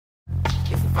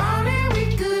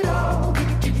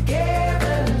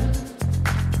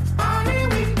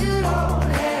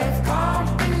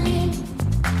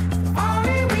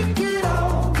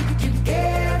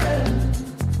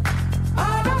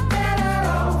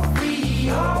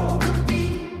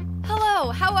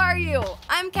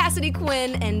I'm Cassidy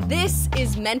Quinn, and this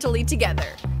is Mentally Together.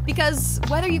 Because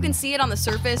whether you can see it on the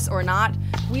surface or not,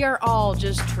 we are all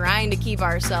just trying to keep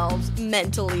ourselves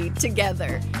mentally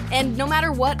together. And no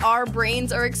matter what our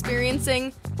brains are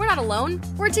experiencing, we're not alone,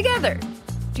 we're together.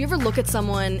 Do you ever look at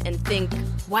someone and think,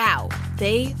 wow,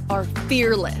 they are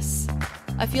fearless?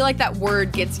 I feel like that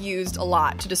word gets used a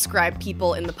lot to describe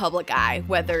people in the public eye,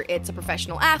 whether it's a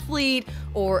professional athlete,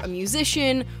 or a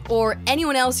musician, or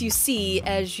anyone else you see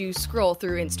as you scroll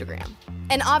through Instagram.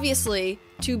 And obviously,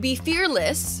 to be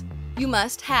fearless, you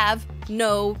must have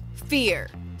no fear.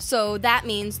 So that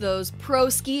means those pro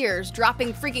skiers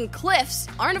dropping freaking cliffs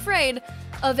aren't afraid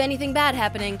of anything bad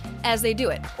happening as they do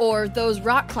it. Or those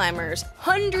rock climbers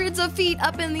hundreds of feet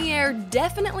up in the air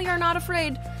definitely are not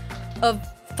afraid of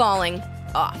falling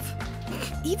off.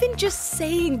 Even just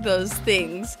saying those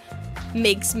things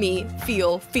makes me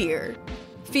feel fear.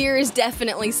 Fear is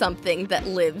definitely something that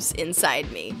lives inside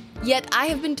me. Yet I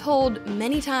have been told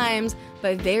many times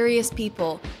by various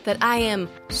people that I am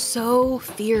so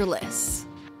fearless.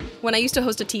 When I used to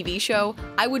host a TV show,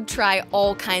 I would try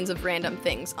all kinds of random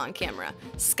things on camera.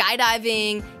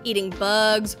 Skydiving, eating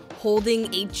bugs,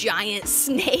 holding a giant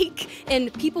snake,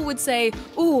 and people would say,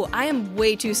 "Ooh, I am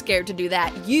way too scared to do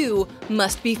that. You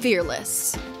must be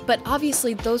fearless." But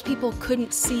obviously those people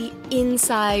couldn't see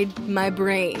inside my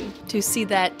brain to see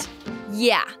that,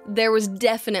 yeah, there was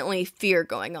definitely fear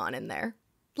going on in there.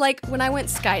 Like when I went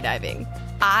skydiving,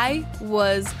 I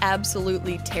was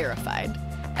absolutely terrified.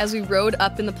 As we rode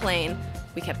up in the plane,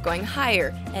 we kept going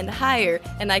higher,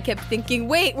 and I kept thinking,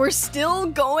 wait, we're still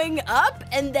going up?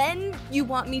 And then you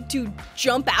want me to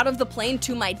jump out of the plane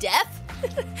to my death?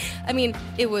 I mean,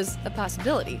 it was a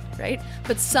possibility, right?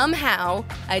 But somehow,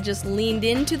 I just leaned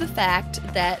into the fact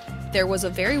that there was a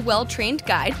very well-trained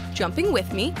guide jumping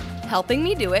with me, helping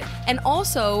me do it, and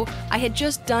also, I had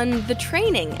just done the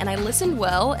training, and I listened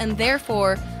well, and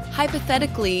therefore,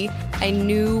 hypothetically, I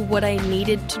knew what I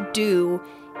needed to do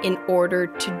in order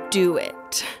to do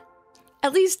it.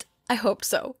 At least, I hoped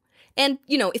so. And,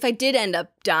 if I did end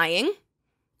up dying,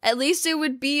 at least it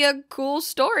would be a cool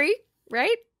story,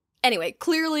 right? Anyway,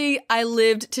 clearly I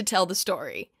lived to tell the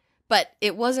story, but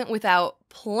it wasn't without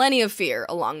plenty of fear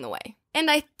along the way.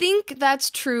 And I think that's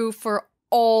true for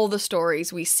all the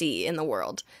stories we see in the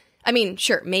world. I mean,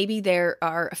 sure, maybe there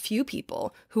are a few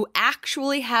people who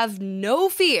actually have no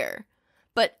fear,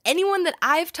 but anyone that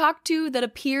I've talked to that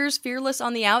appears fearless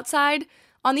on the outside,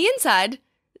 on the inside,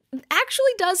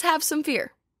 actually does have some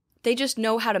fear. They just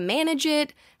know how to manage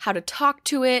it, how to talk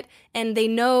to it, and they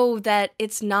know that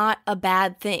it's not a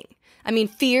bad thing. I mean,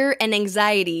 fear and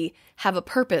anxiety have a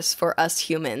purpose for us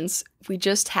humans. We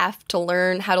just have to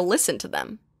learn how to listen to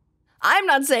them. I'm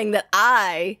not saying that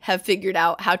I have figured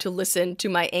out how to listen to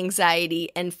my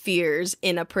anxiety and fears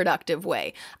in a productive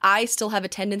way. I still have a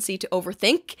tendency to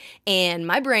overthink, and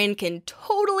my brain can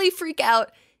totally freak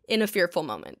out in a fearful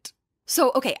moment.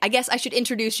 So, okay, I guess I should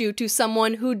introduce you to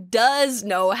someone who does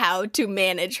know how to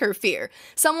manage her fear.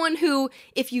 Someone who,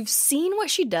 if you've seen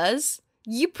what she does,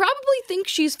 you probably think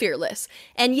she's fearless.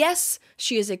 And yes,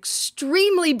 she is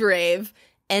extremely brave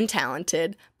and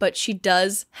talented, but she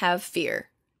does have fear,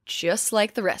 just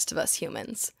like the rest of us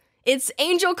humans. It's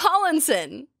Angel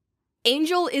Collinson.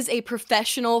 Angel is a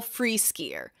professional free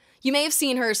skier. You may have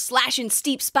seen her slashing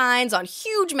steep spines on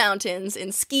huge mountains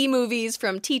in ski movies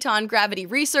from Teton Gravity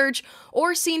Research,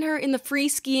 or seen her in the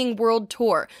Freeskiing World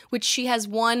Tour, which she has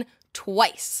won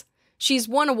twice. She's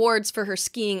won awards for her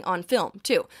skiing on film,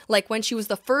 too, like when she was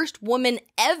the first woman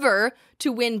ever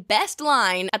to win Best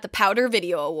Line at the Powder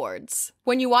Video Awards.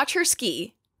 When you watch her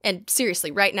ski, and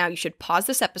seriously, right now you should pause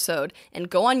this episode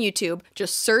and go on YouTube,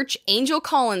 just search Angel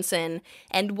Collinson,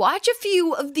 and watch a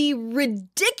few of the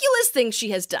ridiculous things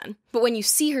she has done. But when you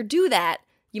see her do that,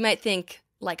 you might think,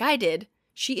 like I did,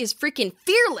 she is freaking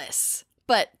fearless.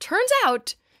 But turns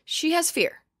out, she has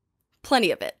fear. Plenty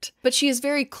of it. But she is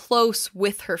very close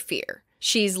with her fear.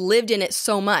 She's lived in it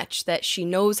so much that she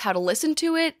knows how to listen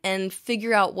to it and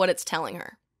figure out what it's telling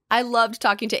her. I loved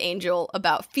talking to Angel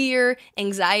about fear,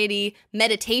 anxiety,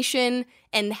 meditation,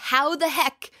 and how the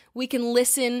heck we can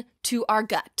listen to our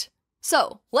gut.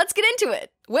 So, let's get into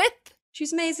it with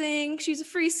she's amazing, she's a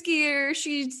free skier,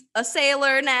 she's a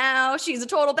sailor now, she's a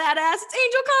total badass, it's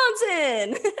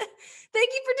Angel Collinson! Thank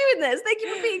you for doing this, thank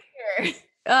you for being here.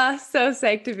 So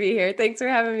psyched to be here. Thanks for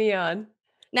having me on.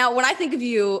 Now, when I think of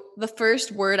you, the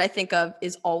first word I think of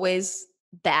is always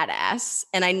badass.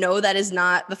 And I know that is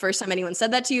not the first time anyone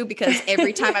said that to you, because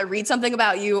every time I read something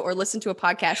about you or listen to a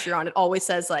podcast you're on, it always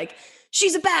says like,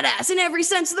 she's a badass in every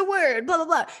sense of the word, blah, blah,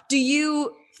 blah. Do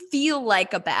you feel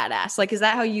like a badass? Like, is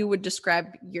that how you would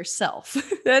describe yourself?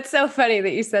 That's so funny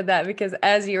that you said that, because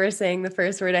as you were saying the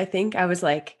first word, I think I was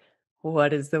like,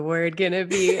 what is the word gonna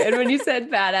be? And when you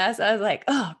said badass, I was like,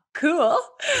 oh, cool.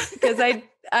 Because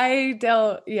I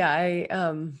don't, yeah,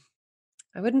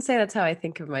 I wouldn't say that's how I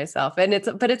think of myself. But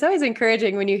it's always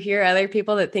encouraging when you hear other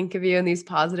people that think of you in these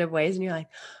positive ways and you're like,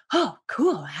 oh,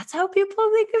 cool. That's how people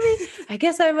think of me. I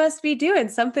guess I must be doing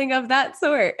something of that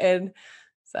sort. And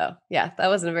so, yeah, that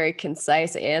wasn't a very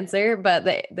concise answer, but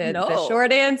the No.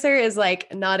 short answer is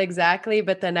like, not exactly.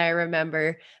 But then I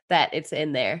remember that it's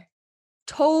in there.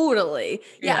 Totally.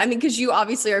 Yeah. Yeah. I mean, because you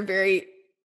obviously are very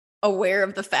aware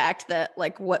of the fact that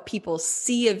like what people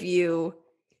see of you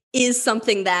is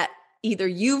something that either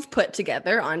you've put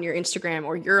together on your Instagram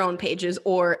or your own pages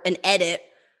or an edit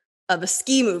of a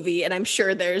ski movie. And I'm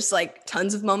sure there's like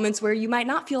tons of moments where you might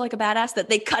not feel like a badass that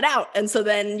they cut out. And so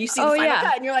then you see the final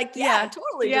cut and you're like, yeah,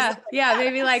 totally. Yeah. Just like Yeah. badass.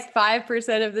 Maybe like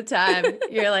 5% of the time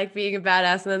you're like being a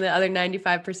badass. And then the other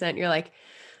 95% you're like,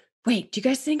 wait, do you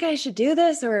guys think I should do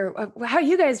this? Or how are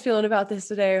you guys feeling about this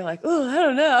today? Or like, oh, I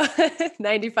don't know.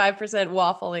 95%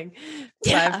 waffling,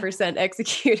 Yeah. 5%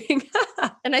 executing.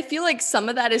 And I feel like some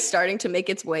of that is starting to make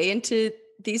its way into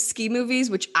these ski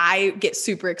movies, which I get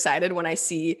super excited when I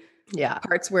see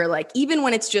parts where like, even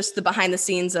when it's just the behind the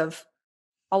scenes of,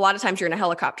 a lot of times you're in a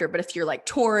helicopter, but if you're like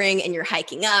touring and you're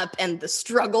hiking up and the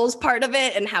struggles part of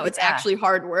it and how it's actually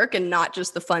hard work and not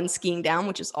just the fun skiing down,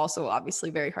 which is also obviously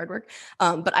very hard work.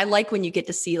 But I like when you get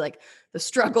to see like the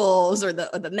struggles or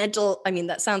the mental, I mean,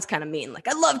 that sounds kind of mean. Like,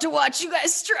 I love to watch you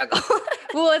guys struggle.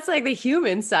 Well, it's like the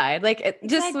human side, like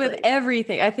just with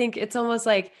everything. I think it's almost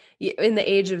like in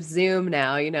the age of Zoom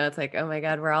now, it's like, oh my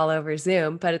God, we're all over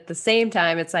Zoom. But at the same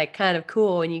time, it's like kind of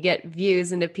cool when you get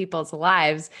views into people's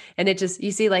lives and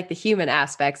you see like the human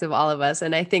aspects of all of us.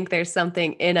 And I think there's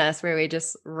something in us where we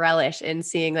just relish in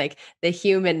seeing like the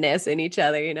humanness in each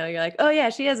other. You're like, oh yeah,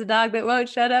 she has a dog that won't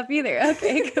shut up either.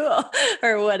 Okay, cool.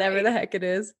 Or whatever the heck it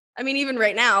is. I mean, even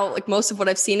right now, like most of what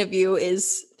I've seen of you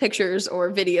is pictures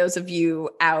or videos of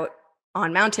you out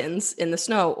on mountains in the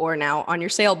snow or now on your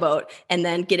sailboat, and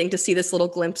then getting to see this little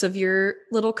glimpse of your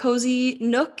little cozy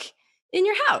nook in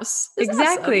your house.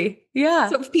 Exactly. Awesome. Yeah.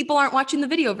 So if people aren't watching the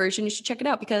video version, you should check it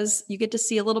out because you get to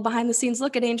see a little behind the scenes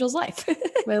look at Angel's life.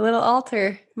 My little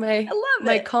altar, my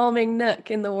calming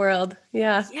nook in the world.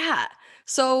 Yeah. Yeah.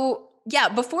 So yeah,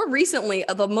 before recently,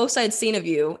 the most I'd seen of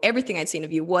you, everything I'd seen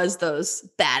of you was those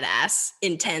badass,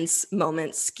 intense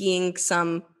moments, skiing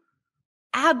some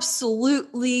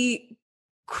absolutely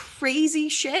crazy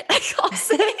shit, I'll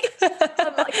say.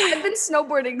 I've been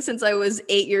snowboarding since I was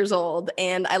 8 years old,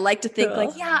 and I like to think like,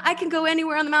 yeah, I can go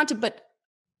anywhere on the mountain, but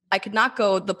I could not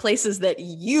go the places that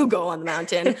you go on the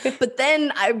mountain. But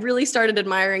then I really started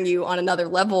admiring you on another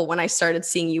level when I started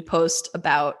seeing you post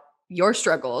about your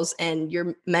struggles and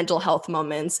your mental health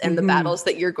moments and the battles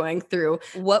that you're going through.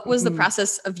 What was the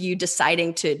process of you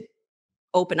deciding to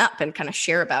open up and kind of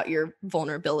share about your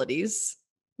vulnerabilities?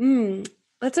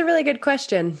 That's a really good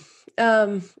question.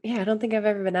 I don't think I've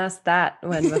ever been asked that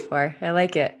one before. I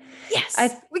like it.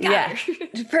 Yes, we got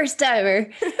her. First timer.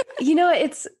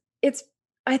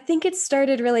 I think it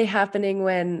started really happening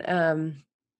when,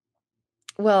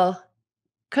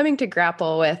 coming to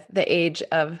grapple with the age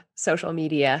of social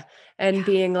media and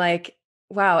being like,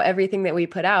 wow, everything that we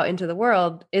put out into the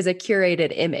world is a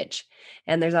curated image.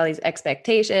 And there's all these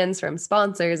expectations from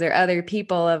sponsors or other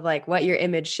people of like what your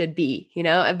image should be,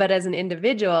 but as an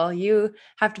individual, you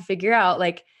have to figure out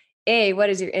like, what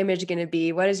is your image going to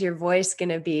be? What is your voice going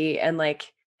to be? And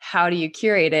like, how do you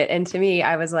curate it? And to me,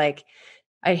 I was like,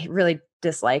 I really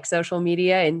dislike social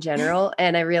media in general.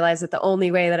 And I realized that the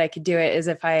only way that I could do it is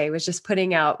if I was just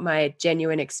putting out my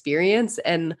genuine experience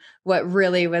and what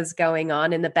really was going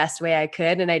on in the best way I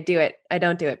could. And I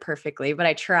don't do it perfectly, but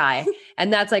I try.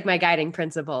 And that's like my guiding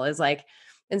principle is like,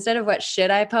 instead of what should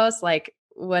I post, like,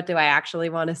 what do I actually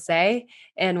want to say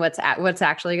and what's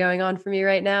actually going on for me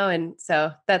right now? And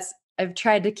so I've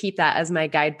tried to keep that as my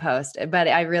guidepost, but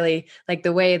I really like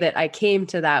the way that I came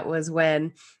to that was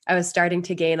when I was starting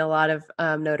to gain a lot of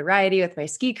notoriety with my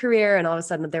ski career. And all of a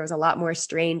sudden there was a lot more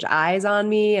strange eyes on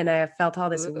me. And I felt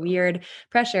all this weird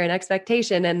pressure and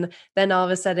expectation. And then all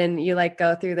of a sudden you like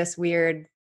go through this weird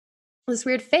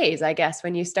phase, I guess,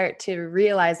 when you start to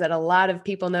realize that a lot of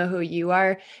people know who you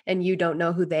are and you don't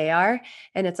know who they are.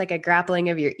 And it's like a grappling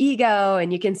of your ego.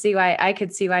 And you can see why I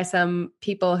could see why some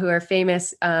people who are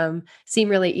famous seem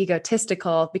really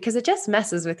egotistical because it just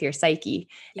messes with your psyche.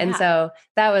 Yeah. And so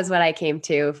that was what I came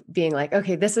to, being like,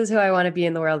 okay, this is who I want to be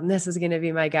in the world. And this is going to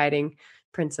be my guiding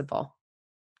principle.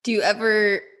 Do you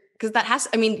ever, because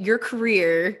your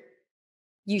career,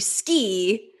 you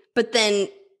ski, but then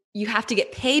you have to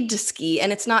get paid to ski.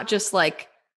 And it's not just like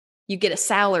you get a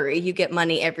salary, you get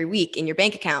money every week in your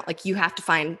bank account. Like you have to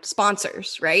find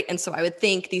sponsors, right? And so I would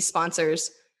think these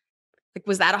sponsors, like,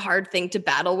 was that a hard thing to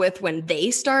battle with when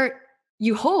they start?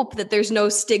 You hope that there's no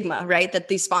stigma, right? That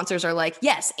these sponsors are like,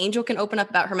 yes, Angel can open up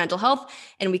about her mental health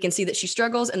and we can see that she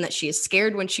struggles and that she is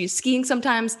scared when she's skiing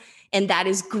sometimes. And that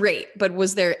is great. But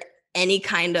was there any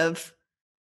kind of,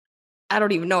 I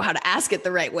don't even know how to ask it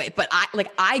the right way, but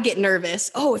I get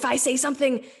nervous. Oh, if I say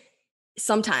something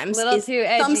sometimes, is too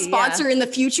edgy, some sponsor in the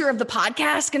future of the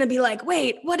podcast going to be like,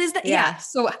 wait, what is that? Yeah.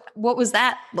 So what was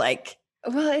that like?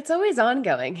 Well, it's always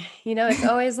ongoing. It's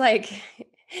always like,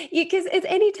 because it's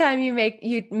anytime you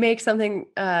make something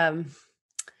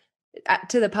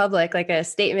to the public, like a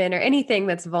statement or anything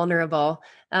that's vulnerable,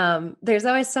 there's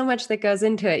always so much that goes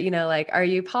into it. Like, are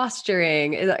you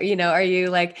posturing? Are you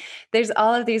like, there's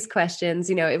all of these questions,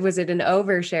 was it an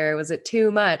overshare? Was it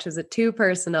too much? Was it too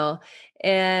personal?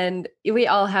 And we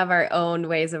all have our own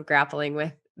ways of grappling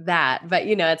with that. But,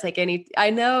 it's like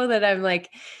I know that I'm like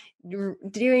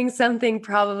doing something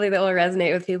probably that will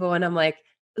resonate with people when I'm like,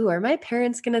 ooh, are my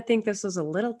parents going to think this was a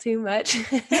little too much?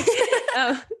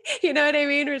 You know what I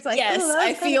mean? It's like, yes,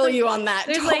 I feel you on that.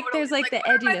 There's totally. There's like the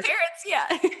edginess. My parents,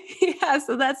 yeah. Yeah.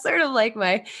 So that's sort of like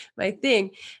my thing.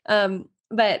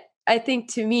 But I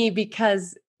think to me,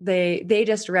 because they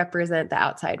just represent the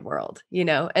outside world,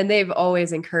 and they've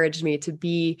always encouraged me to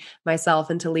be myself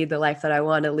and to lead the life that I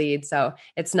want to lead. So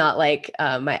it's not like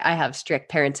I have strict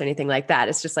parents or anything like that.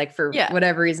 It's just like for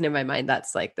whatever reason in my mind,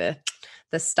 that's like the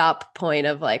stop point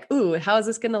of like, ooh, how is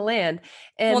this going to land?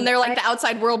 And they're like the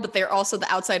outside world, but they're also the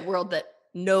outside world that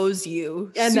knows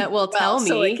you and that will tell me,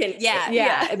 so it can,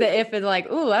 that if it's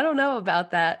like, ooh, I don't know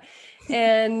about that.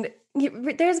 And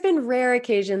there's been rare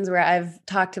occasions where I've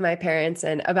talked to my parents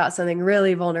and about something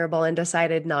really vulnerable and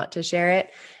decided not to share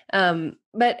it.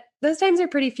 But those times are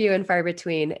pretty few and far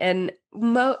between. And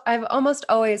I've almost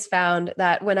always found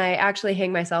that when I actually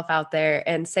hang myself out there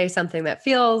and say something that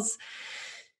feels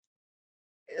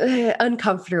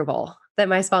uncomfortable, that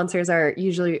my sponsors are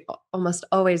usually almost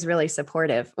always really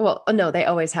supportive. Well, no, they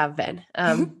always have been.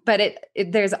 But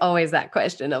there's always that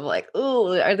question of like,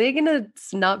 oh, are they going to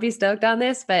not be stoked on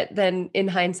this? But then in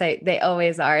hindsight, they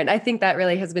always are. And I think that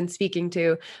really has been speaking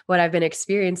to what I've been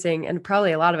experiencing, and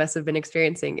probably a lot of us have been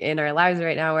experiencing in our lives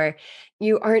right now, where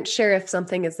you aren't sure if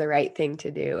something is the right thing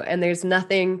to do. And there's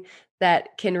nothing that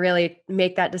can really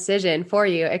make that decision for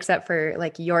you except for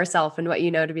like yourself and what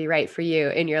you know to be right for you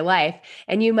in your life.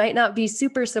 And you might not be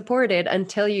super supported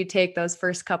until you take those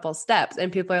first couple steps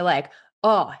and people are like,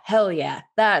 oh, hell yeah,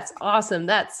 that's awesome.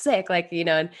 That's sick. Like,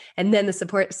 and then the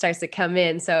support starts to come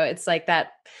in. So it's like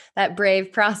that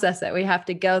brave process that we have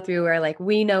to go through where like,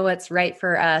 we know what's right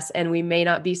for us and we may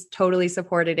not be totally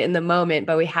supported in the moment,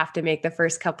 but we have to make the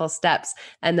first couple steps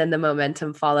and then the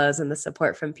momentum follows and the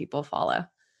support from people follow.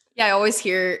 Yeah, I always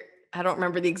hear, I don't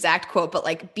remember the exact quote, but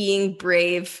like being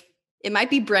brave, it might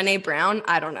be Brené Brown.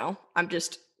 I don't know. I'm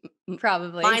just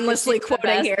probably mindlessly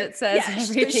quoting here. It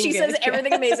says she says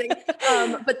everything amazing.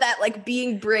 But that like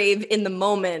being brave in the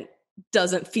moment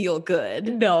doesn't feel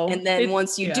good. No. And then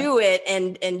once you do it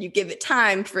and you give it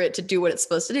time for it to do what it's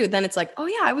supposed to do, then it's like, oh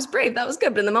yeah, I was brave. That was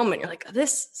good. But in the moment, you're like, oh,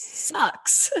 this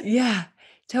sucks. Yeah.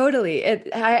 Totally.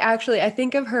 I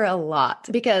think of her a lot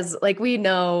because like we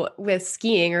know with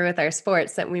skiing or with our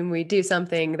sports that when we do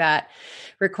something that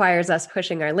requires us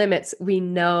pushing our limits, we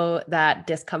know that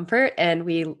discomfort and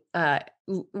we know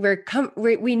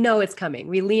it's coming.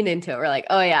 We lean into it. We're like,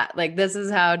 oh yeah, like this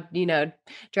is how,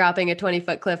 dropping a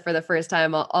 20-foot cliff for the first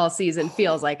time all season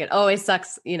feels like. It always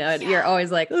sucks. You're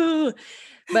always like, ooh.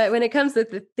 But when it comes to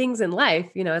the things in life,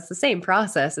 it's the same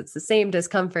process. It's the same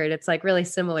discomfort. It's like really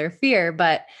similar fear.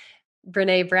 But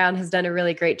Brené Brown has done a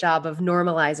really great job of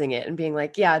normalizing it and being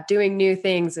like, yeah, doing new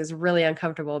things is really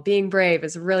uncomfortable. Being brave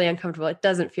is really uncomfortable. It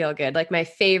doesn't feel good. Like my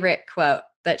favorite quote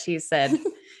that she said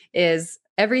is,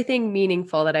 everything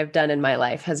meaningful that I've done in my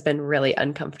life has been really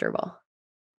uncomfortable.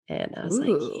 And I was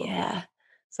like, yeah.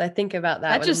 So I think about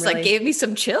that. That just like gave me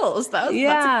some chills. That's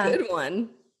a good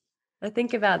one. I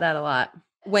think about that a lot.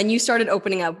 When you started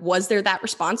opening up, was there that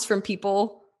response from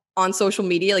people on social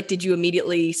media? Like, did you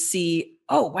immediately see,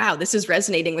 oh, wow, this is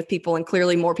resonating with people and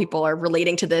clearly more people are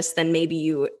relating to this than maybe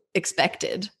you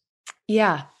expected?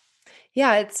 Yeah.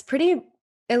 Yeah, it's pretty,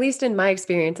 at least in my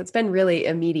experience, it's been really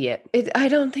immediate. I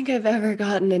don't think I've ever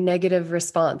gotten a negative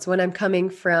response when I'm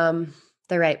coming from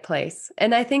the right place.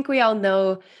 And I think we all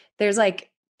know there's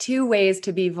like two ways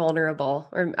to be vulnerable,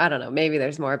 or I don't know, maybe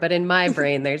there's more, but in my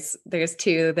brain, there's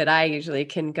two that I usually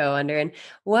can go under. And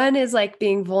one is like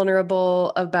being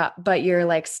vulnerable but you're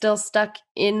like still stuck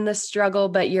in the struggle,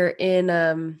 but you're in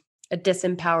a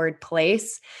disempowered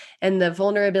place. And the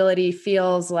vulnerability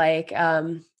feels like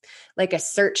a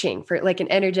searching for, like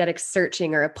an energetic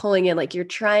searching or a pulling in, like you're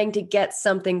trying to get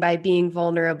something by being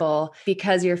vulnerable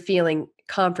because you're feeling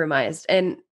compromised.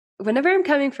 And whenever I'm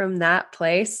coming from that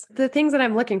place, the things that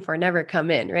I'm looking for never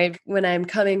come in, right? When I'm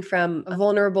coming from a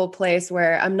vulnerable place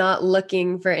where I'm not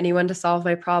looking for anyone to solve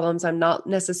my problems, I'm not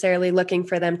necessarily looking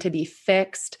for them to be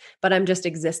fixed, but I'm just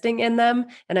existing in them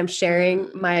and I'm sharing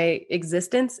my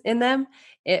existence in them,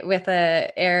 with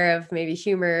a air of maybe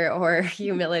humor or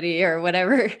humility or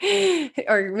whatever,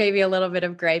 or maybe a little bit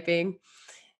of griping.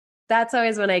 That's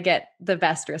always when I get the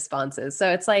best responses. So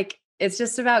it's like, it's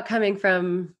just about coming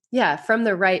from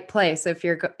the right place.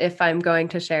 If I'm going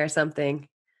to share something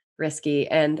risky,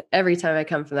 and every time I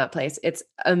come from that place, it's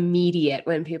immediate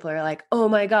when people are like, "Oh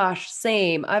my gosh,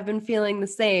 same. I've been feeling the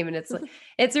same." And it's like,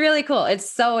 it's really cool. It's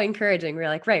so encouraging. We're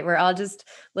like, right, we're all just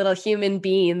little human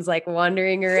beings like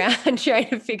wandering around trying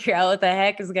to figure out what the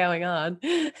heck is going on.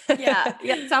 Yeah.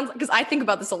 It sounds like, because I think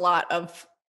about this a lot of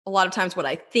times what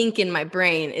I think in my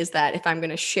brain is that if I'm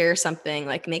going to share something,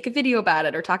 like make a video about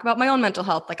it or talk about my own mental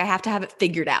health, like I have to have it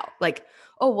figured out. Like,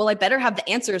 oh, well, I better have the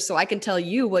answers so I can tell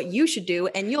you what you should do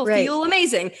and you'll feel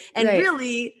amazing. And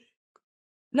really,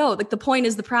 no, like the point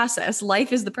is the process.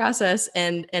 Life is the process.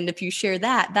 And if you share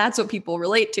that, that's what people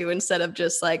relate to, instead of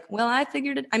just like, well, I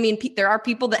figured it. I mean, there are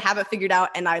people that have it figured out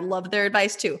and I love their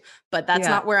advice too, but that's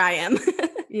not where I am.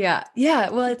 Yeah.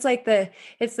 Well, it's like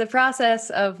it's the process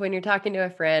of when you're talking to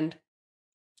a friend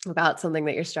about something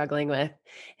that you're struggling with,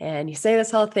 and you say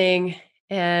this whole thing,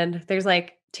 and there's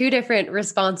like two different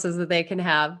responses that they can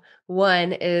have.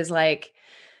 One is like,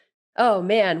 "Oh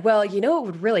man, well, you know, it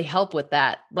would really help with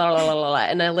that, blah, blah, blah, blah, blah,"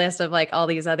 and a list of like all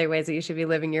these other ways that you should be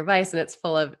living your vice. And it's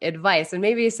full of advice. And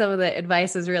maybe some of the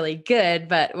advice is really good,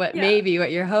 but what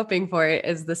you're hoping for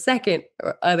is the second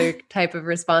or other type of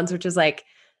response, which is like,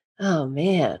 "Oh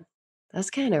man, that's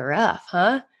kind of rough,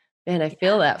 huh? Man, I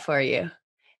feel that for you."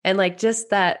 And like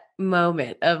just that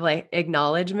moment of like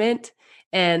acknowledgement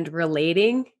and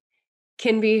relating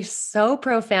can be so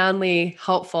profoundly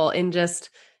helpful in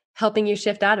just helping you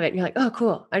shift out of it. And you're like, "Oh,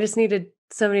 cool. I just needed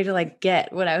somebody to like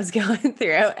get what I was going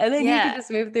through." And then you can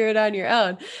just move through it on your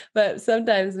own. But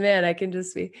sometimes, man,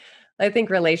 I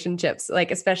think relationships, like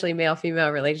especially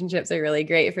male-female relationships, are really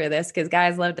great for this because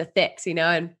guys love to fix,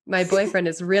 and my boyfriend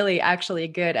is really actually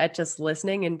good at just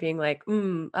listening and being like,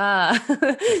 man,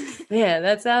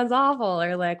 that sounds awful.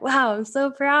 Or like, "Wow, I'm so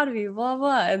proud of you, blah,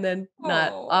 blah." And then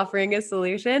not offering a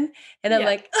solution. And I'm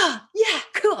like, "Oh, yeah,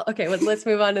 cool. Okay, well, let's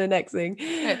move on to the next thing."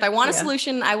 If I want a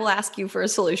solution, I will ask you for a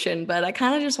solution, but I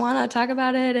kind of just want to talk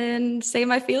about it and say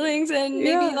my feelings and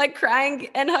maybe like crying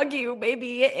and hug you,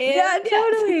 maybe. And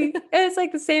totally. And it's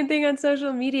like the same thing on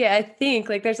social media. I think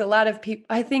like there's a lot of people,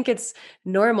 I think it's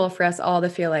normal for us all to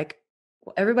feel like,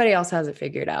 well, everybody else has it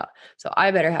figured out, so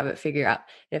I better have it figured out.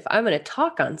 And if I'm going to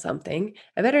talk on something,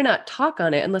 I better not talk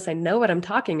on it unless I know what I'm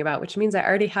talking about, which means I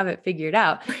already have it figured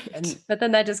out. But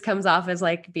then that just comes off as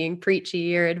like being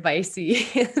preachy or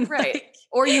advicey. Right.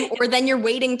 Or then you're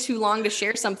waiting too long to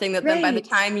share something that then by the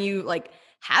time you like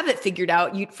have it figured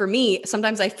out, for me,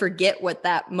 sometimes I forget what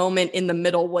that moment in the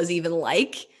middle was even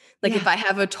like. Like if I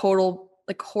have a total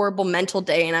like horrible mental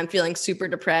day and I'm feeling super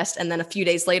depressed, and then a few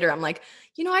days later I'm like,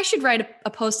 I should write a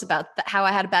post about how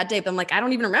I had a bad day, but I'm like, I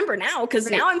don't even remember now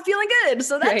because now I'm feeling good,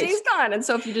 so that day's gone. And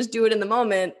so if you just do it in the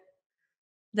moment,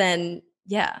 then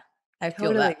I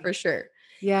feel that for sure.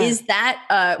 Is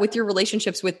that with your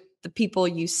relationships with the people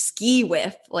you ski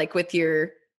with, like with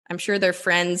I'm sure they're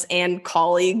friends and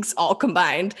colleagues all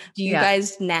combined. Do you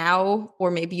guys now, or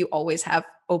maybe you always have,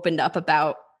 opened up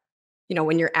about,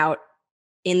 when you're out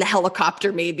in the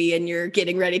helicopter maybe and you're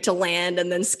getting ready to land and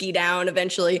then ski down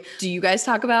eventually, do you guys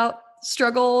talk about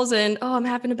struggles and, oh, I'm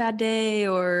having a bad day,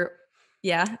 or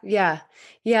Yeah.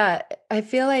 I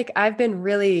feel like I've been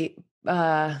really,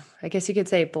 I guess you could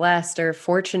say blessed or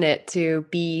fortunate to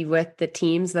be with the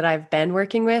teams that I've been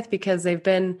working with, because they've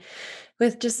been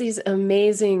with just these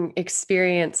amazing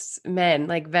experienced men,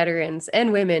 like veterans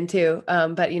and women too.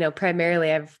 But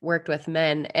primarily I've worked with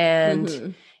men,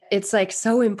 and it's like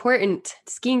so important.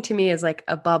 Skiing to me is like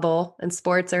a bubble, and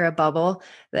sports are a bubble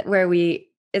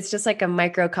it's just like a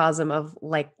microcosm of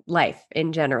like life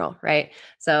in general, right?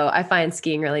 So I find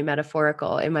skiing really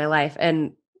metaphorical in my life.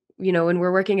 And, when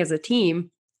we're working as a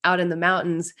team out in the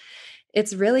mountains,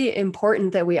 it's really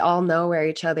important that we all know where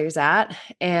each other's at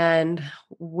and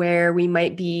where we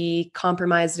might be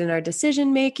compromised in our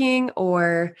decision making,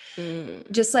 or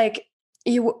just like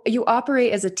you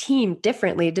operate as a team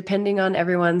differently depending on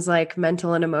everyone's like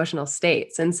mental and emotional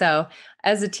states. And so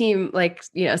as a team, like,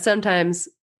 sometimes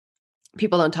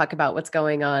people don't talk about what's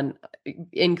going on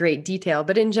in great detail,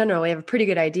 but in general, we have a pretty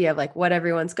good idea of like what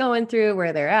everyone's going through,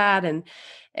 where they're at.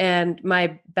 And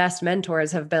my best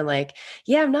mentors have been like,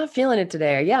 yeah, I'm not feeling it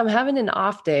today, or yeah, I'm having an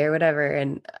off day or whatever.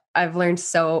 And I've learned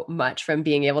so much from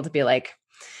being able to be like,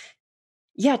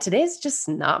 yeah, today's just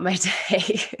not my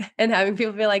day. And having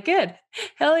people be like, good,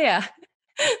 hell yeah.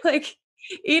 Like,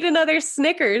 eat another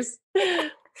Snickers.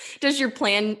 Does your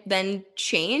plan then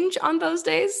change on those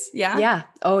days? Yeah. Yeah.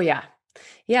 Oh yeah.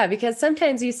 Yeah. Because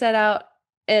sometimes you set out,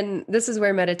 and this is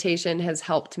where meditation has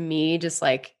helped me just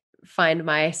like find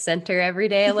my center every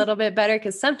day a little bit better.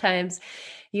 Cause sometimes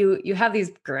you have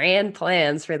these grand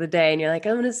plans for the day and you're like,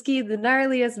 I'm going to ski the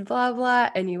gnarliest, blah, blah.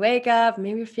 And you wake up,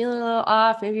 maybe you're feeling a little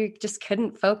off. Maybe you just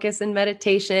couldn't focus in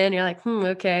meditation. You're like,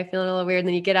 okay, feeling a little weird. And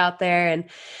then you get out there and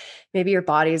maybe your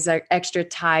body's extra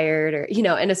tired, or,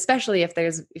 and especially if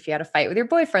you had a fight with your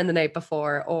boyfriend the night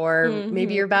before, or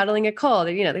maybe you're battling a cold,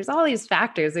 or, there's all these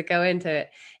factors that go into it.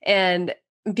 And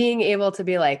being able to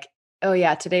be like, oh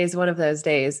yeah, today's one of those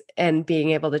days, and being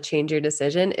able to change your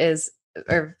decision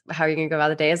or how you're going to go about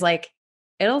the day is like,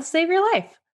 it'll save your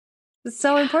life. It's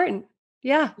so important.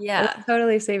 Yeah. Yeah. It'll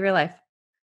totally save your life.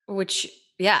 Which,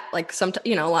 yeah, like sometimes,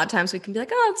 a lot of times we can be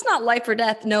like, oh, it's not life or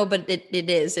death. No, but it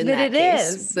is in that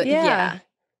case. But yeah.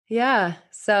 Yeah.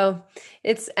 So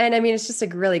and I mean, it's just a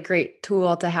really great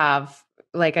tool to have.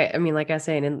 Like, I mean, like I was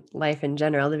saying, in life in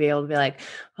general, to be able to be like,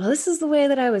 well, this is the way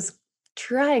that I was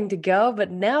trying to go,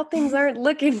 but now things aren't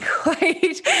looking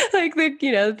quite like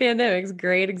the pandemic's a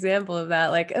great example of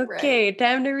that. Like, okay, right.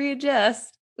 Time to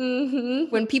readjust.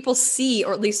 When people see,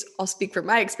 or at least I'll speak from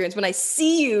my experience, when I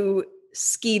see you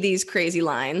ski these crazy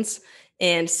lines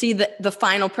and see the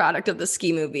final product of the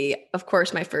ski movie, of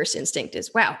course, my first instinct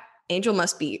is, wow, Angel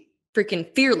must be freaking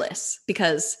fearless,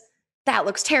 because that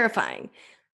looks terrifying.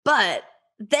 But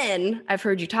then I've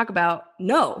heard you talk about,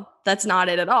 no, that's not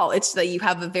it at all. It's that you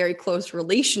have a very close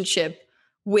relationship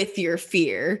with your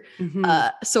fear.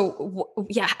 How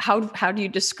do you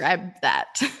describe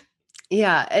that?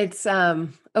 Yeah, it's, well,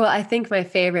 I think my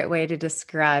favorite way to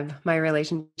describe my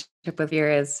relationship with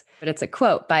fear but it's a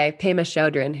quote by Pema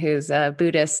Chodron, who's a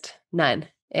Buddhist nun.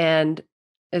 And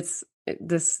this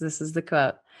is the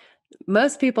quote.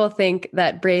 Most people think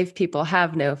that brave people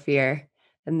have no fear.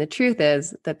 And the truth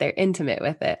is that they're intimate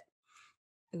with it.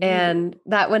 Ooh. And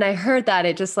that when I heard that,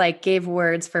 it just like gave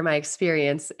words for my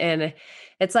experience. And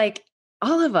it's like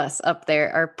all of us up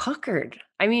there are puckered.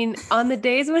 I mean, on the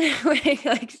days when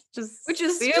like just, which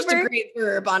is just a great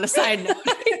verb on a side note.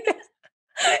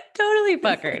 Totally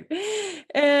puckered.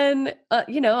 And,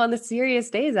 on the serious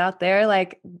days out there,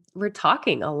 like we're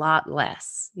talking a lot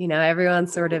less,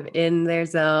 everyone's sort of in their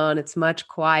zone. It's much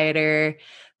quieter.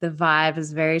 The vibe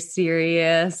is very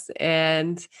serious.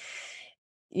 And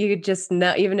you just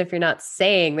know, even if you're not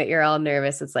saying that you're all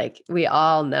nervous, it's like, we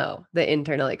all know the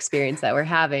internal experience that we're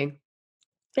having.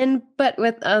 But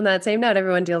on that same note,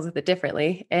 everyone deals with it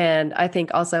differently. And I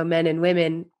think also men and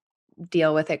women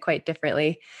deal with it quite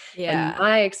differently. Yeah. And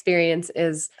my experience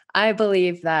is, I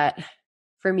believe that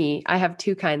for me, I have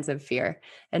two kinds of fear.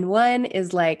 And one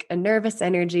is like a nervous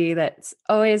energy that's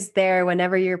always there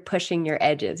whenever you're pushing your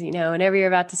edges, whenever you're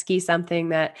about to ski something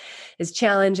that is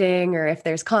challenging, or if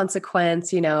there's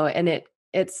consequence, and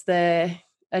it's the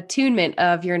attunement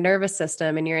of your nervous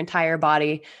system and your entire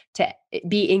body to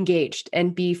be engaged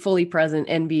and be fully present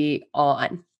and be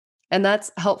on. And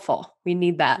that's helpful. We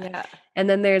need that. Yeah. And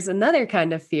then there's another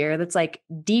kind of fear that's like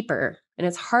deeper, and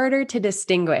it's harder to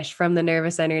distinguish from the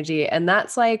nervous energy. And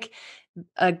that's like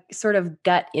a sort of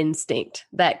gut instinct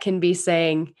that can be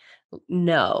saying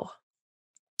no.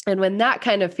 And when that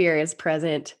kind of fear is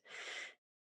present,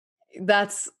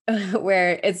 that's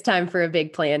where it's time for a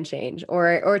big plan change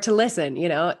or to listen,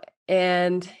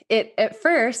 and at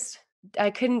first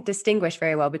I couldn't distinguish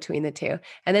very well between the two.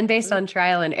 And then based on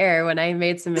trial and error, when I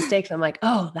made some mistakes, I'm like,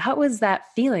 oh, that was that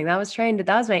feeling. That was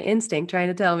my instinct trying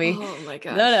to tell me, oh my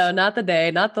gosh, no, not the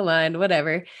day, not the line,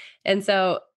 whatever. And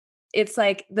so it's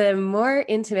like the more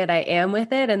intimate I am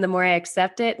with it and the more I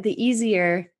accept it, the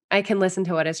easier I can listen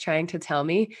to what it's trying to tell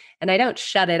me. And I don't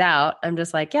shut it out. I'm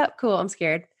just like, yep, cool, I'm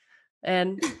scared.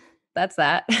 And that's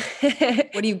that.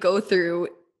 What do you go through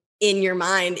in your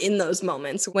mind in those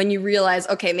moments when you realize,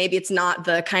 okay, maybe it's not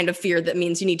the kind of fear that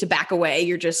means you need to back away.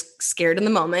 You're just scared in the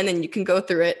moment and you can go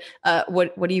through it.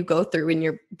 What do you go through in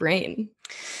your brain?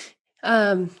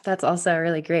 That's also a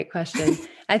really great question.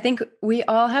 I think we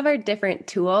all have our different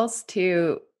tools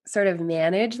to sort of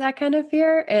manage that kind of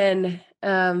fear. And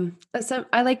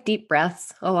I like deep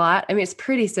breaths a lot. I mean, it's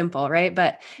pretty simple, right?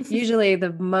 But usually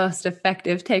the most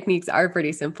effective techniques are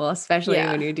pretty simple, especially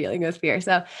when you're dealing with fear.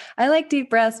 So I like deep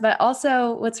breaths, but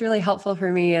also what's really helpful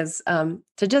for me is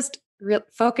to just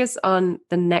focus on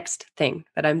the next thing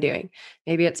that I'm doing.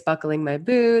 Maybe it's buckling my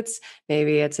boots.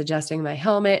 Maybe it's adjusting my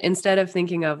helmet instead of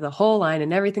thinking of the whole line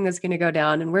and everything that's going to go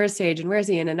down and where's Sage and where's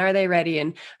Ian and are they ready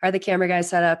and are the camera guys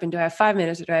set up and do I have 5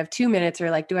 minutes or do I have 2 minutes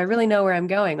or like, do I really know where I'm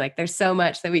going? Like there's so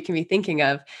much that we can be thinking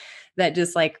of that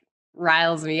just like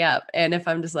riles me up. And if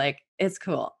I'm just like, it's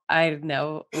cool. I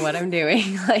know what I'm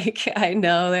doing. Like I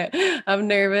know that I'm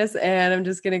nervous and I'm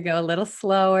just going to go a little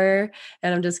slower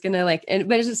and I'm just going to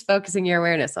but it's just focusing your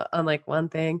awareness on like one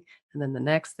thing and then the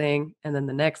next thing and then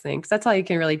the next thing. Cause that's all you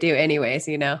can really do anyways,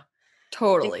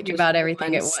 Totally. Thinking about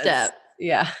everything at once.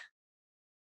 Yeah.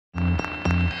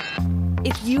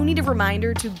 If you need a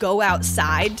reminder to go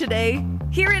outside today,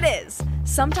 here it is.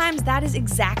 Sometimes that is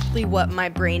exactly what my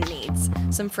brain needs.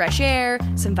 Some fresh air,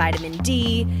 some vitamin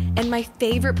D, and my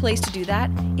favorite place to do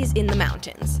that is in the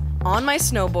mountains, on my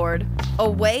snowboard,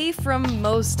 away from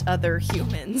most other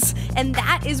humans. And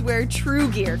that is where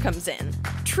TREW Gear comes in.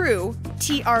 TREW,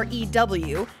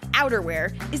 T-R-E-W,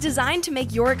 outerwear is designed to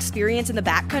make your experience in the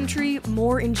backcountry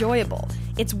more enjoyable.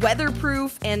 It's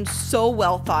weatherproof and so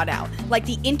well thought out, like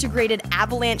the integrated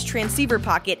avalanche transceiver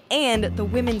pocket and the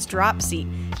women's drop seat,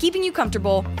 keeping you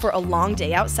comfortable for a long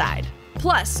day outside.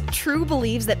 Plus, TREW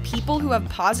believes that people who have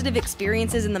positive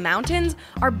experiences in the mountains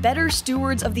are better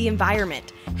stewards of the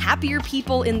environment, happier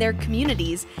people in their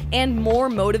communities, and more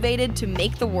motivated to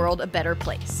make the world a better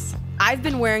place. I've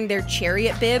been wearing their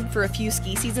Chariot bib for a few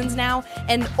ski seasons now,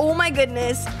 and oh my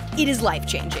goodness, it is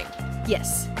life-changing.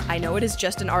 Yes, I know it is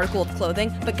just an article of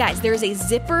clothing, but guys, there is a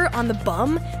zipper on the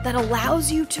bum that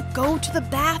allows you to go to the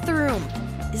bathroom.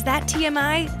 Is that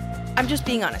TMI? I'm just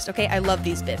being honest, okay? I love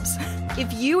these bibs.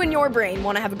 If you and your brain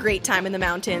want to have a great time in the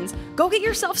mountains, go get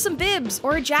yourself some bibs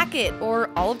or a jacket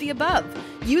or all of the above.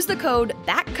 Use the code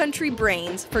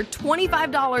BackcountryBrains for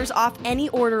 $25 off any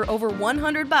order over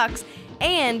 $100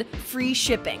 and free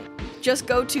shipping. Just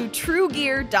go to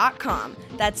TREWGear.com.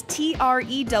 That's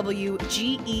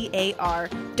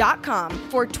TREWGEAR.com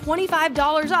for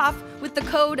 $25 off with the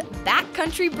code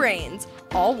BackcountryBrains,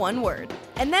 all one word.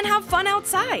 And then have fun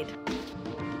outside.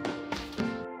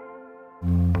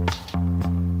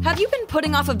 Have you been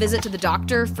putting off a visit to the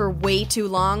doctor for way too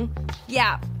long?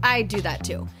 Yeah, I do that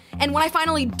too. And when I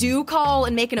finally do call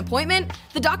and make an appointment,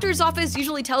 the doctor's office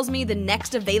usually tells me the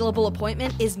next available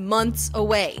appointment is months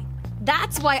away.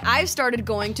 That's why I've started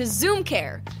going to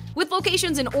Zoom+Care. With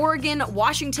locations in Oregon,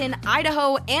 Washington,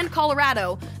 Idaho, and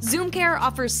Colorado, Zoom+Care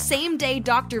offers same-day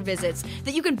doctor visits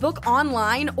that you can book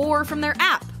online or from their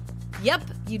app. Yep,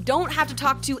 you don't have to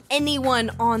talk to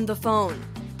anyone on the phone.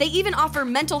 They even offer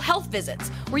mental health visits,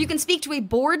 where you can speak to a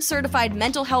board-certified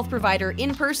mental health provider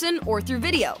in person or through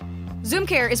video.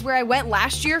 Zoom+Care is where I went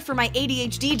last year for my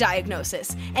ADHD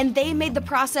diagnosis, and they made the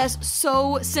process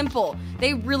so simple.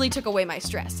 They really took away my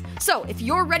stress. So if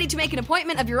you're ready to make an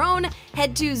appointment of your own,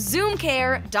 head to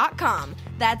Zoomcare.com.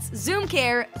 That's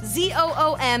Zoomcare,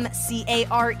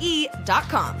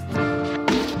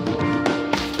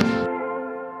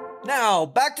 ZOOMCARE.com. Now,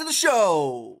 back to the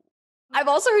show. I've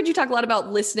also heard you talk a lot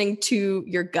about listening to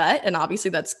your gut, and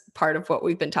obviously that's part of what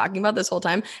we've been talking about this whole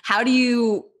time. How do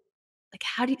you,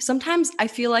 sometimes I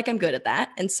feel like I'm good at that,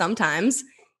 and sometimes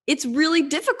it's really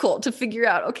difficult to figure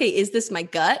out, okay, is this my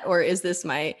gut, or is this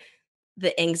the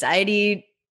anxiety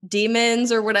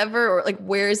demons or whatever, or like,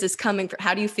 where is this coming from?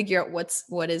 How do you figure out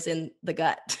what is in the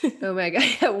gut? Oh my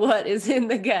God. What is in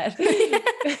the gut?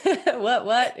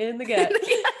 What in the gut?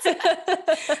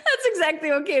 That's exactly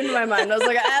what came to my mind. I was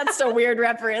like, that's a weird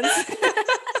reference.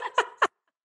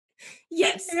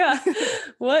 Yes. Yeah.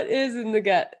 What is in the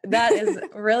gut?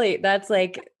 That's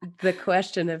like the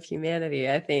question of humanity,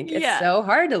 I think. It's so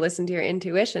hard to listen to your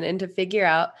intuition and to figure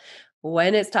out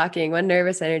when it's talking, when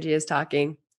nervous energy is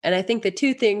talking. And I think the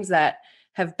two things that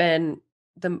have been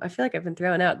I feel like I've been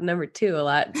throwing out number 2 a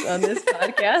lot on this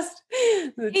podcast.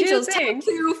 Angel's top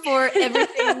 2 for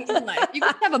everything in life. You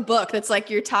could have a book that's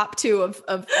like your top 2 of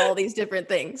all these different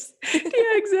things.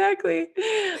 Yeah, exactly.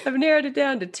 I've narrowed it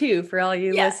down to 2 for all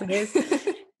you listeners.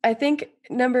 I think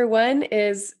number 1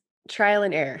 is trial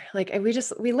and error. Like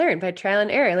we learn by trial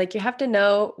and error. Like you have to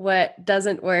know what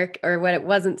doesn't work or what it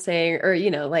wasn't saying, or,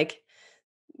 you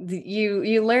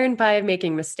learn by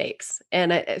making mistakes.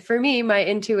 And for me, my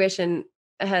intuition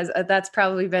that's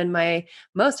probably been my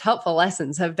most helpful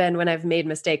lessons have been when I've made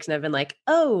mistakes and I've been like,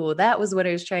 oh, that was what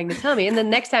it was trying to tell me. And then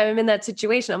next time I'm in that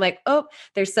situation, I'm like, oh,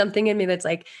 there's something in me that's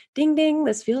like, ding, ding,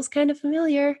 this feels kind of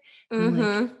familiar. And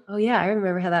I'm like, oh yeah, I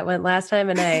remember how that went last time.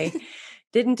 And I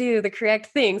didn't do the correct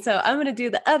thing. So I'm going to do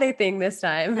the other thing this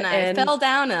time. And I fell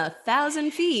down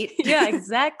 1,000 feet. Yeah,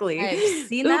 exactly. I've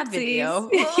seen that video.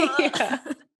 Yeah.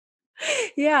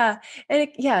 Yeah.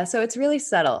 And so it's really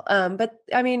subtle. But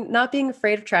I mean, not being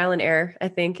afraid of trial and error, I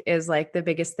think is like the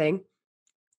biggest thing.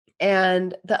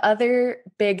 And the other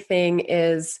big thing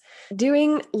is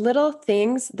doing little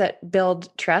things that build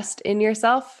trust in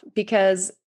yourself,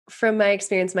 because from my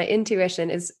experience, my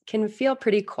intuition can feel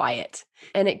pretty quiet,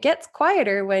 and it gets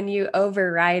quieter when you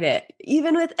override it.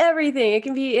 Even with everything, it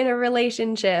can be in a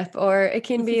relationship, or it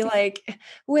can be like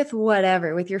with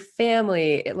whatever, with your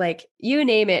family, like you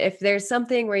name it. If there's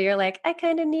something where you're like, I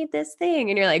kind of need this thing,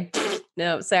 and you're like,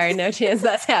 no, sorry, no chance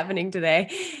that's happening today.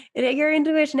 Your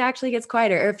intuition actually gets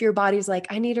quieter. Or if your body's like,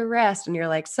 I need a rest, and you're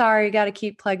like, sorry, got to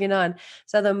keep plugging on.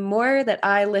 So the more that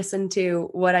I listen to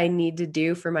what I need to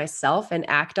do for myself and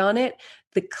act on it,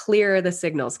 the clearer the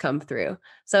signals come through.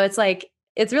 So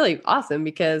it's really awesome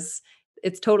because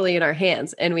it's totally in our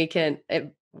hands, and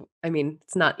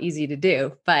it's not easy to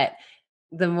do, but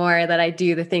the more that I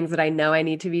do the things that I know I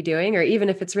need to be doing, or even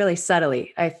if it's really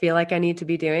subtly, I feel like I need to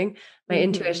be doing, my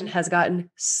intuition has gotten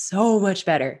so much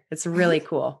better. It's really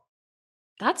cool.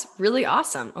 That's really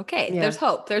awesome. Okay. Yeah. There's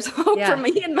hope. There's hope for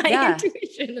me and my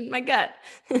intuition and my gut.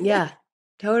 Yeah,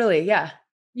 totally. Yeah.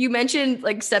 You mentioned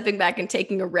like stepping back and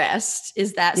taking a rest.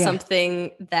 Is that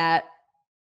something that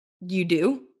you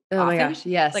do? Oh often? My gosh.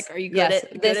 Yes. Like, are you good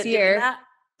at this year? Doing that?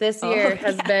 This year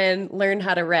has been learn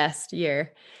how to rest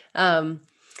year.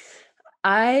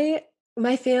 My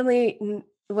family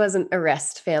wasn't a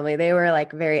rest family. They were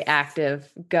like very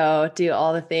active, go do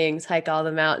all the things, hike all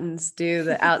the mountains, do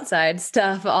the outside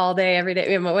stuff all day, every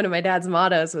day. One of my dad's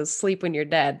mottos was sleep when you're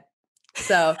dead.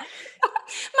 So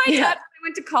my dad, when I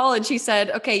went to college, he said,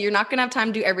 okay, you're not going to have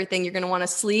time to do everything. You're going to want to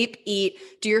sleep, eat,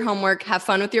 do your homework, have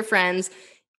fun with your friends.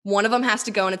 One of them has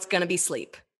to go, and it's going to be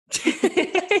sleep.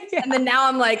 And then now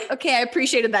I'm like, okay, I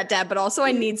appreciated that, Dad, but also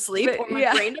I need sleep or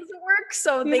my brain doesn't work.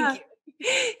 So thank you.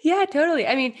 Yeah, totally.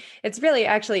 I mean, it's really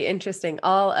actually interesting.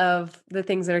 All of the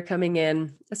things that are coming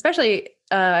in, especially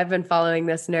I've been following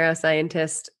this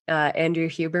neuroscientist, Andrew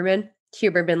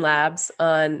Huberman Labs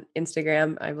on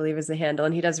Instagram, I believe is the handle.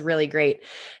 And he does really great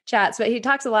chats, but he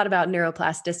talks a lot about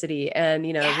neuroplasticity and,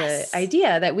 the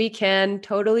idea that we can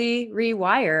totally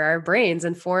rewire our brains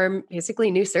and form basically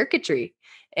new circuitry.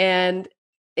 And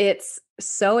it's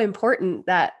so important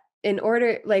that in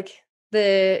order,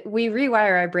 we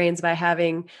rewire our brains by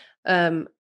having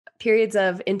periods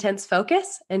of intense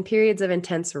focus and periods of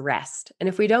intense rest. And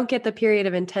if we don't get the period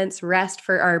of intense rest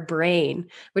for our brain,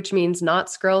 which means not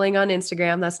scrolling on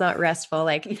Instagram, that's not restful,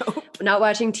 not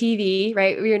watching TV,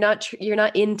 right? You're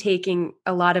not intaking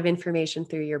a lot of information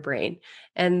through your brain.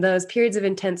 And those periods of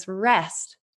intense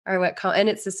rest are and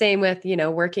it's the same with,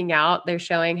 working out. They're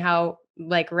showing how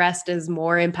rest is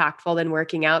more impactful than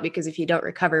working out, because if you don't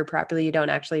recover properly, you don't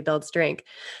actually build strength.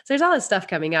 So there's all this stuff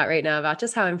coming out right now about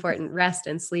just how important rest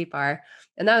and sleep are.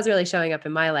 And that was really showing up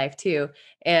in my life too.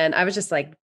 And I was just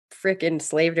freaking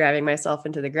slave driving myself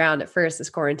into the ground at first this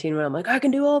quarantine, when I'm like, I can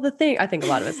do all the things. I think a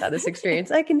lot of us had this experience.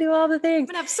 I can do all the things.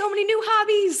 I'm going to have so many new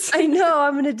hobbies. I know,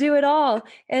 I'm going to do it all.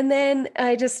 And then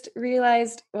I just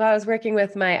realized, I was working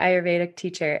with my Ayurvedic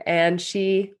teacher, and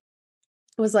she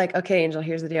was like, okay, Angel,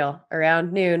 here's the deal.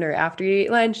 Around noon or after you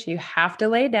eat lunch, you have to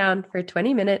lay down for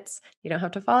 20 minutes. You don't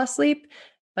have to fall asleep,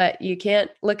 but you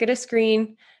can't look at a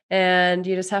screen, and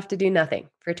you just have to do nothing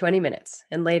for 20 minutes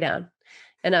and lay down.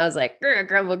 And I was like,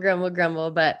 grumble, grumble,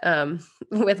 grumble. But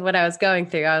with what I was going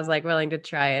through, I was willing to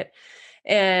try it.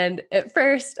 And at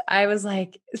first I was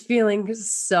feeling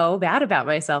so bad about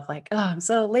myself. Oh, I'm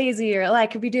so lazy, or I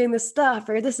could be doing this stuff,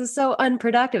 or this is so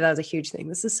unproductive. That was a huge thing.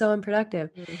 This is so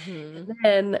unproductive. Mm-hmm. And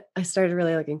then I started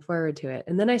really looking forward to it.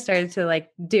 And then I started to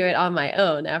do it on my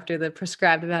own after the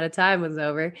prescribed amount of time was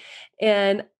over.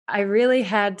 And I really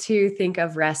had to think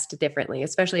of rest differently,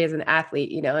 especially as an athlete.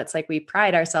 It's we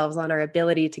pride ourselves on our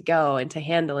ability to go and to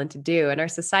handle and to do. And our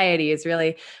society is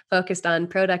really focused on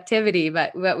productivity.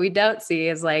 But what we don't see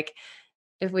is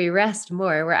if we rest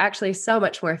more, we're actually so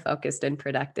much more focused and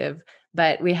productive.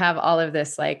 But we have all of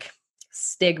this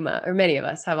stigma, or many of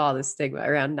us have all this stigma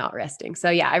around not resting. So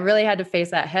yeah, I really had to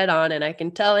face that head on. And I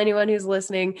can tell anyone who's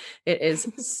listening, it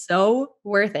is so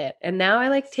worth it. And now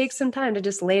I take some time to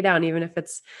just lay down, even if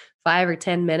it's 5 or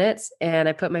 10 minutes, and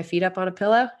I put my feet up on a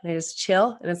pillow and I just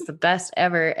chill, and it's the best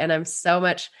ever. And I'm so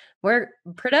much more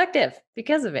productive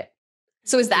because of it.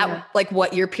 So is that Yeah. like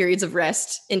what your periods of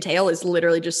rest entail, is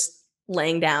literally just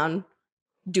laying down,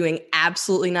 doing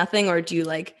absolutely nothing? Or do you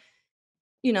like,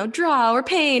 draw or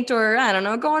paint, or I don't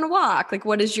know, go on a walk? Like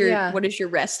what is Yeah. your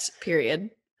rest period?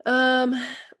 Um,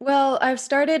 well, I've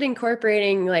started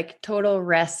incorporating like total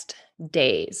rest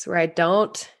days where I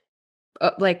don't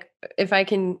like if I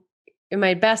can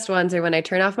my best ones are when I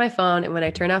turn off my phone and when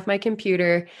I turn off my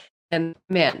computer, and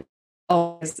man,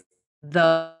 always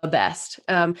the best.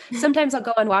 Sometimes I'll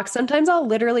go on walks. Sometimes I'll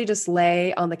literally just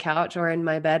lay on the couch or in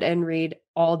my bed and read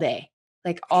all day,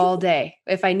 like all day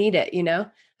if I need it,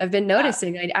 I've been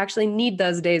noticing I actually need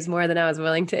those days more than I was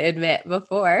willing to admit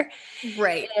before.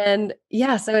 Right. And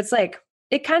yeah, so it's like,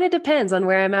 it kind of depends on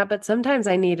where I'm at, but sometimes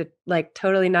I need to like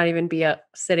totally not even be up,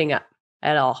 sitting up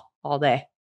at all day.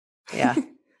 Yeah.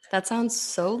 That sounds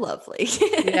so lovely.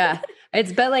 Yeah.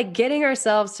 But like getting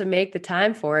ourselves to make the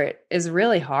time for it is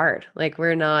really hard. Like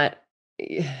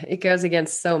it goes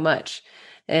against so much.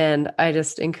 And I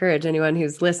just encourage anyone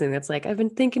who's listening that's like, I've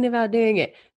been thinking about doing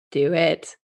it. Do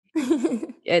it.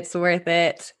 It's worth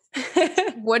it.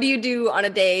 What do you do on a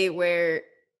day where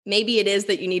maybe it is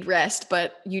that you need rest,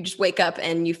 but you just wake up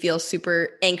and you feel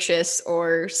super anxious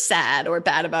or sad or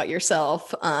bad about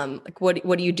yourself? Like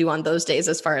what do you do on those days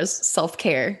as far as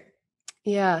self-care?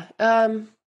 Yeah.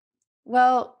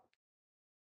 Well,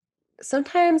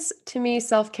 sometimes to me,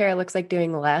 self-care looks like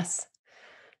doing less.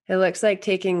 It looks like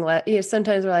taking less.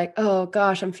 Sometimes we're like, oh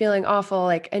gosh, I'm feeling awful.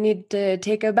 Like I need to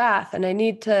take a bath and I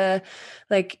need to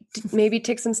like maybe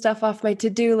take some stuff off my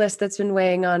to-do list that's been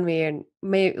weighing on me. And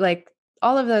like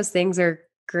all of those things are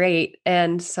great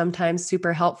and sometimes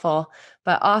super helpful.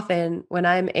 But often when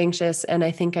I'm anxious and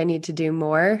I think I need to do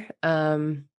more,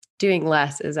 doing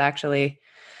less is actually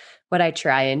what I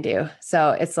try and do.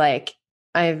 So it's like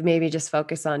I've maybe just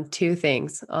focused on two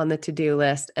things on the to-do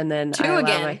list, and then I Two allow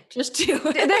again, just two.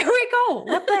 there we go.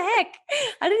 What the heck?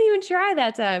 I didn't even try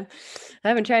that time. I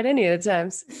haven't tried any of the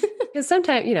times. Because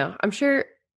sometimes, I'm sure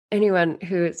anyone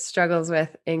who struggles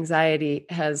with anxiety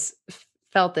has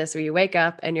felt this, where you wake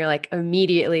up and you're like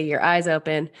immediately your eyes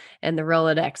open and the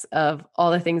Rolodex of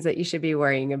all the things that you should be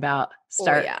worrying about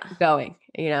start going,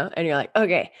 and you're like,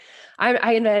 okay, I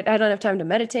don't have time to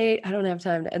meditate. I don't have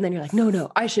time to, and then you're like, no,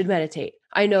 I should meditate.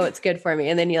 I know it's good for me.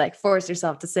 And then you like force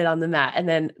yourself to sit on the mat, and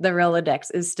then the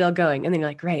Rolodex is still going. And then you're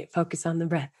like, right, focus on the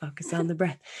breath, focus on the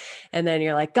breath. And then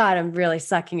you're like, God, I'm really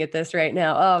sucking at this right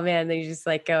now. Oh man. Then you just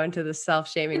like go into the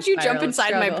self-shaming. Could you jump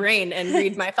inside my brain and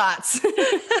read my thoughts?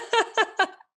 I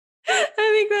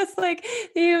think that's like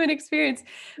the human experience.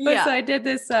 But so I did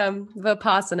this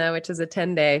Vipassana, which is a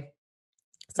 10-day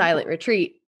silent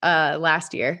retreat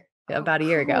last year, about a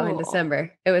year ago in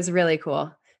December. It was really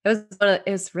cool. It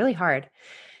was really hard.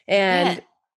 And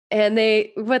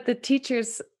what the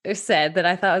teachers said that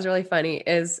I thought was really funny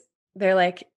is they're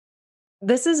like,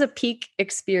 this is a peak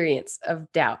experience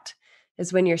of doubt,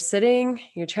 is when you're sitting,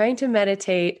 you're trying to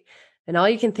meditate, and all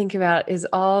you can think about is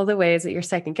all the ways that you're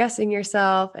second guessing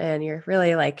yourself and you're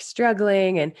really like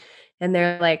struggling. And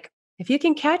they're like, if you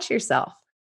can catch yourself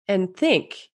and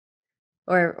think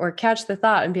or catch the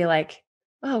thought and be like,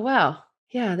 oh, wow.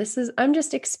 Yeah, I'm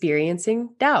just experiencing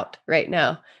doubt right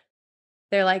now.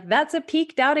 They're like, that's a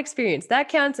peak doubt experience. That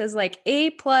counts as like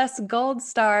A+ gold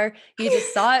star. You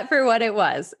just saw it for what it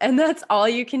was. And that's all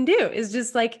you can do, is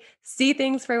just like see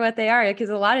things for what they are. Because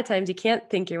a lot of times you can't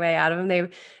think your way out of them.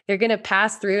 They're going to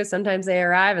pass through. Sometimes they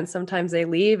arrive and sometimes they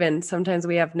leave. And sometimes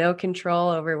we have no control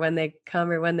over when they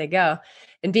come or when they go.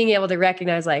 And being able to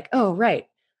recognize like, oh, right,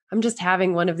 I'm just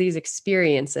having one of these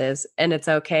experiences and it's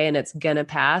okay and it's going to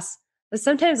pass. That's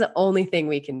sometimes the only thing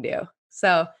we can do.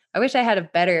 So I wish I had a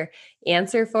better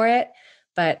answer for it.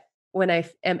 But when I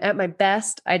am at my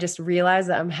best, I just realize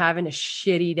that I'm having a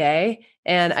shitty day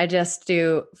and I just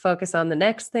do focus on the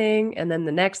next thing and then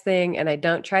the next thing. And I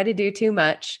don't try to do too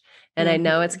much. And I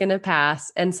know it's going to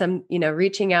pass. And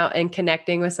reaching out and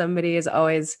connecting with somebody is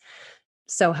always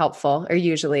so helpful, or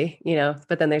usually,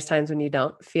 but then there's times when you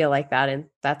don't feel like that, and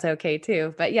that's okay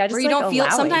too. But yeah, just or you like don't feel,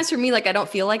 allowing. sometimes for me, like I don't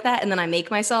feel like that. And then I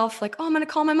make myself like, oh, I'm going to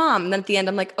call my mom. And then at the end,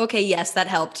 I'm like, okay, yes, that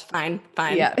helped. Fine.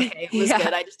 Yeah. Okay, it was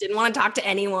good. I just didn't want to talk to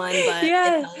anyone, but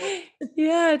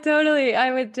yeah, totally.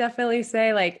 I would definitely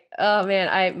say like, oh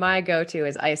man, my go-to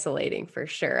is isolating for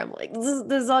sure. I'm like,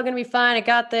 this is all going to be fine. I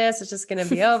got this. It's just going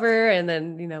to be over. And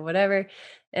then, whatever.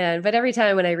 But every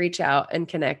time when I reach out and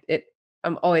connect,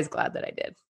 I'm always glad that I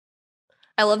did.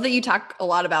 I love that you talk a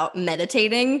lot about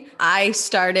meditating. I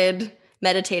started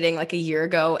meditating like a year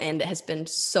ago and it has been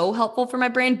so helpful for my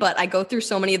brain, but I go through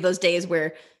so many of those days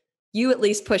where you at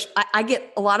least push. I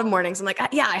get a lot of mornings. I'm like,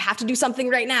 yeah, I have to do something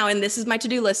right now. And this is my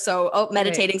to-do list. So,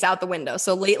 meditating's out the window.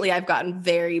 So lately I've gotten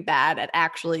very bad at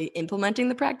actually implementing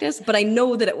the practice, but I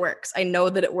know that it works. I know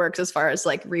that it works as far as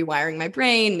like rewiring my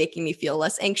brain, making me feel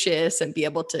less anxious and be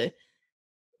able to,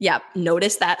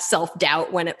 notice that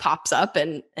self-doubt when it pops up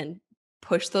and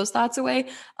push those thoughts away,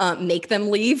 make them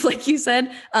leave, like you said.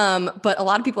 But a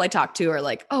lot of people I talk to are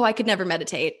like, oh, I could never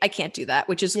meditate. I can't do that,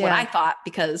 which is what I thought,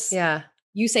 because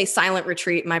you say silent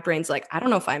retreat. My brain's like, I don't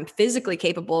know if I'm physically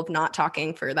capable of not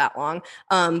talking for that long.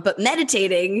 But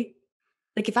meditating,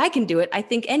 like if I can do it, I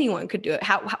think anyone could do it.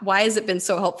 Why has it been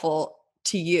so helpful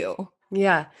to you?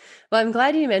 Yeah. Well, I'm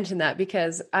glad you mentioned that,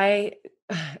 because I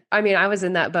mean, I was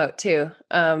in that boat too.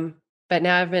 But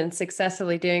now I've been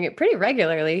successfully doing it pretty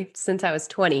regularly since I was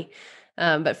 20.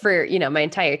 But for, my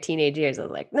entire teenage years, I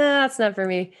was like, nah, that's not for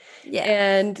me. Yeah.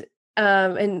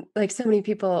 And like so many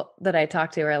people that I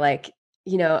talk to are like,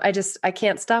 I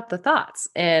can't stop the thoughts.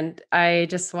 And I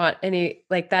just want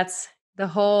that's the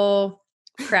whole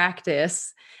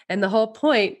practice and the whole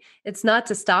point. It's not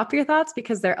to stop your thoughts,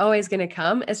 because they're always going to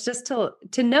come. It's just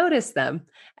to notice them.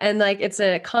 And like, it's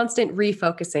a constant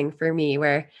refocusing for me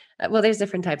where, there's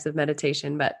different types of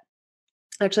meditation, but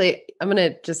actually I'm going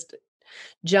to just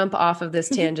jump off of this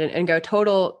tangent and go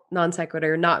total non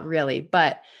sequitur, not really,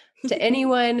 but to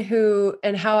anyone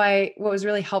what was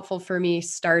really helpful for me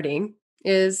starting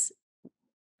is,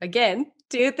 again,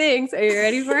 two things. Are you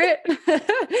ready for it?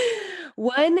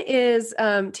 One is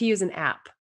to use an app.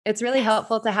 It's really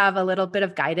helpful to have a little bit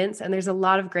of guidance, and there's a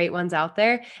lot of great ones out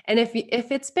there. And if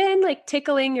it's been like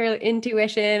tickling your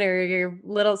intuition or your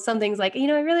little something's like,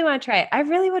 I really want to try it, I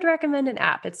really would recommend an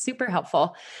app. It's super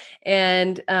helpful.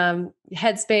 And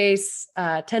Headspace,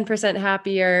 10%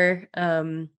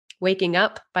 Happier, Waking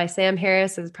Up by Sam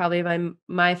Harris is probably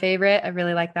my favorite. I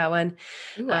really like that one.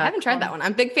 Ooh, I haven't tried that one.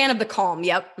 I'm a big fan of the Calm.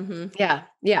 Yep. Mm-hmm.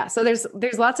 Yeah. So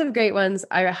there's lots of great ones.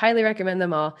 I highly recommend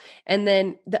them all. And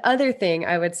then the other thing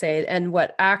I would say, and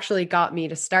what actually got me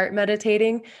to start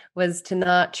meditating, was to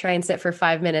not try and sit for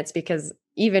 5 minutes, because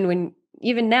even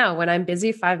now when I'm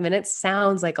busy, 5 minutes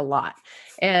sounds like a lot.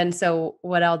 And so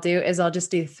what I'll do is I'll just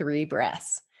do 3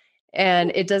 breaths,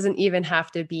 and it doesn't even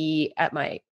have to be at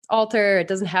my altar. It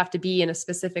doesn't have to be in a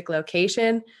specific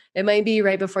location. It might be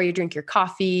right before you drink your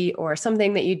coffee or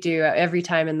something that you do every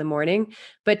time in the morning,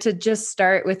 but to just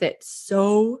start with it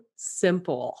so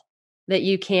simple that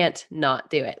you can't not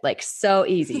do it. Like so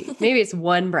easy. Maybe it's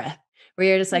 1 breath where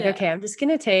you're just like, okay, I'm just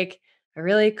going to take a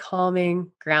really calming,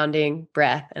 grounding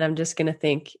breath, and I'm just going to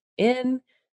think in,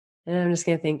 and I'm just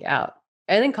going to think out.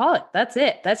 And then call it. That's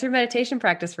it. That's your meditation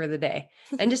practice for the day.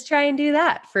 And just try and do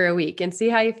that for a week and see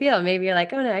how you feel. Maybe you're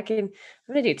like, oh no, I'm going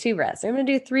to do 2 breaths. I'm going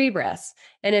to do 3 breaths.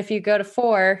 And if you go to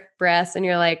 4 breaths and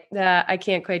you're like, I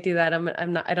can't quite do that.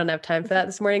 I don't have time for that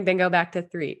this morning. Then go back to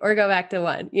 3 or go back to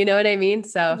 1. You know what I mean?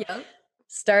 So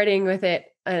starting with it,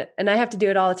 and I have to do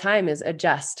it all the time, is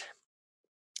adjust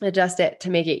it to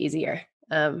make it easier.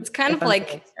 It's kind of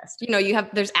like,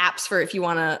 there's apps for if you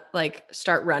want to like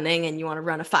start running and you want to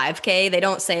run a 5K. They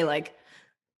don't say like,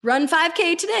 run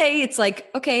 5K today. It's like,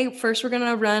 okay, first we're going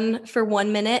to run for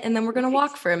 1 minute, and then we're going to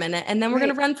walk for a minute, and then we're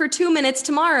going to run for 2 minutes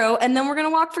tomorrow, and then we're going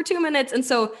to walk for 2 minutes. And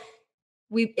so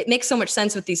it makes so much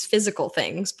sense with these physical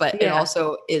things, but it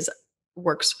also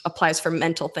applies for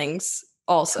mental things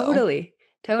also.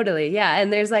 Totally. Yeah.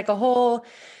 And there's like a whole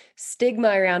stigma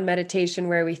around meditation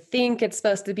where we think it's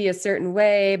supposed to be a certain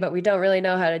way, but we don't really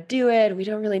know how to do it. We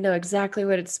don't really know exactly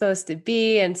what it's supposed to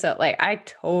be. And so like, I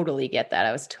totally get that.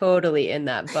 I was totally in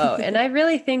that boat. And I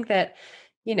really think that,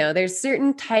 there's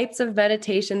certain types of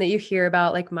meditation that you hear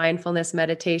about, like mindfulness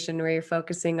meditation, where you're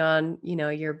focusing on,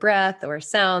 your breath or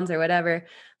sounds or whatever.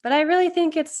 But I really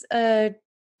think it's the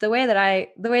way that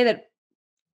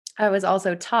I was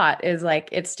also taught is like,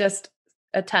 it's just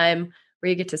a time where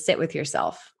you get to sit with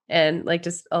yourself and like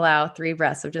just allow 3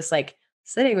 breaths of just like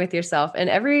sitting with yourself. And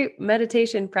every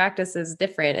meditation practice is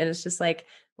different. And it's just like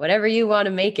whatever you want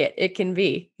to make it, it can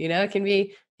be, it can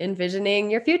be envisioning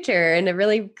your future in a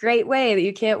really great way that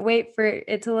you can't wait for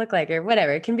it to look like, or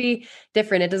whatever. It can be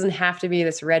different. It doesn't have to be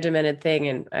this regimented thing.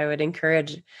 And I would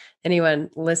encourage anyone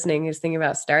listening who's thinking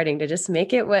about starting to just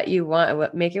make it what you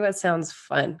want, make it what sounds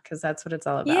fun, because that's what it's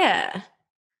all about. Yeah,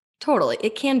 totally.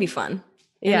 It can be fun.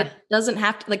 And it doesn't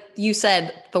have to, like you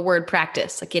said, the word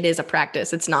practice, like it is a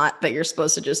practice. It's not that you're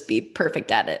supposed to just be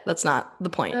perfect at it. That's not the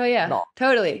point. Oh yeah, at all.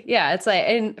 Totally. Yeah. It's like,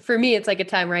 and for me, it's like a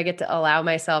time where I get to allow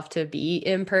myself to be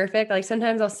imperfect. Like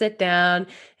sometimes I'll sit down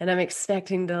and I'm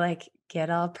expecting to like get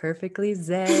all perfectly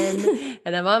zen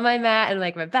and I'm on my mat and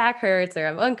like my back hurts or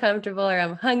I'm uncomfortable or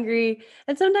I'm hungry.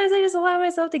 And sometimes I just allow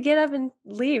myself to get up and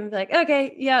leave and be like,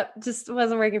 okay, yeah, just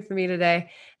wasn't working for me today.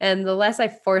 And the less I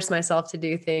force myself to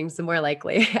do things, the more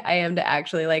likely I am to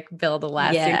actually like build a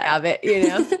lasting habit,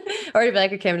 or to be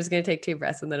like, okay, I'm just going to take 2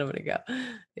 breaths and then I'm going to go.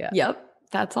 Yeah. Yep.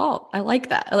 That's all. I like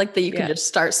that. I like that you can just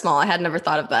start small. I had never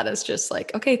thought of that as just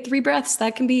like, okay, 3 breaths.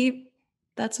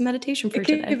 That's a meditation for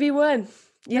today. It could be one.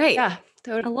 Yeah. Right. Yeah.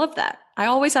 Totally. I love that. I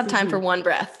always have time for 1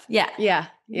 breath. Yeah. Yeah.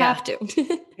 You have to.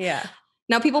 Yeah.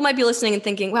 Now, people might be listening and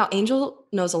thinking, wow, Angel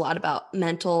knows a lot about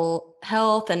mental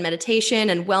health and meditation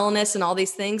and wellness and all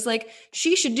these things. Like,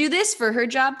 she should do this for her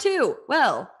job too.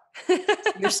 Well,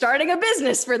 you're starting a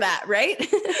business for that, right?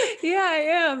 Yeah, I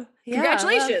am.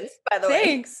 Congratulations, by the way.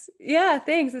 Thanks. Yeah,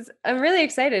 thanks. I'm really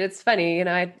excited. It's funny,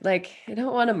 I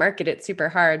don't want to market it super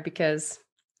hard because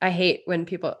I hate when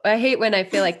I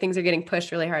feel like things are getting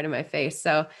pushed really hard in my face.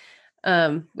 So,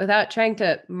 without trying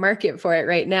to market for it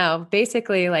right now,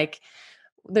 basically like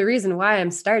the reason why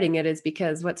I'm starting it is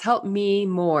because what's helped me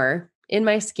more in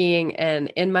my skiing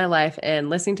and in my life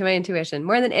and listening to my intuition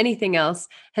more than anything else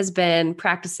has been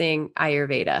practicing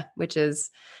Ayurveda, which is,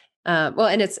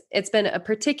 and it's been a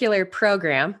particular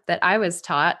program that I was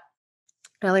taught.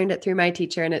 I learned it through my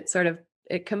teacher, and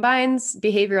it combines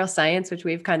behavioral science, which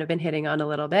we've kind of been hitting on a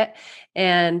little bit,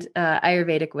 and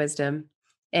Ayurvedic wisdom.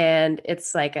 And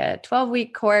it's like a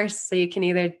 12-week course. So you can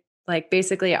either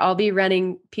basically I'll be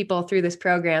running people through this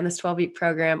 12-week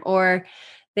program, or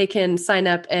they can sign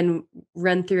up and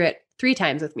run through it 3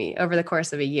 times with me over the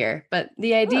course of a year. But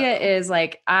the idea is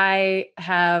I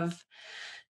have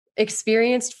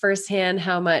experienced firsthand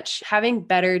how much having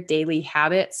better daily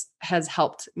habits has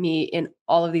helped me in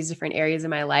all of these different areas of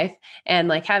my life.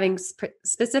 And having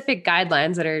specific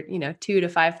guidelines that are, 2,000 to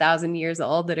 5,000 years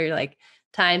old that are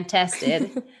time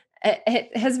tested,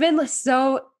 it has been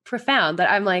so profound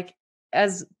that I'm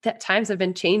as times have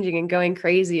been changing and going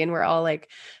crazy, and we're all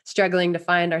struggling to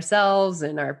find ourselves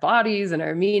and our bodies and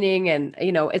our meaning. And,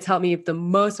 it's helped me the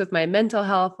most with my mental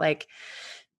health.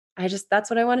 That's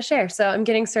what I want to share. So I'm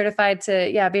getting certified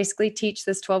to, basically teach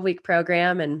this 12-week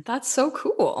program. And that's so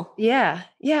cool. Yeah.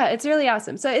 Yeah. It's really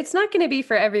awesome. So it's not going to be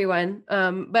for everyone.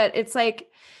 But it's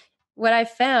what I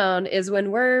found is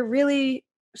when we're really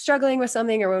struggling with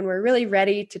something, or when we're really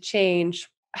ready to change,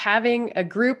 having a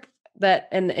group that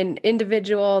an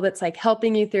individual that's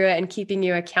helping you through it and keeping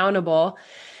you accountable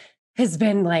has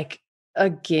been a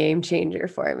game changer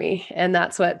for me. And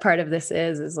that's what part of this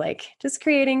is just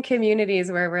creating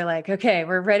communities where we're okay,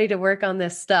 we're ready to work on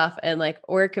this stuff, and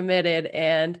we're committed,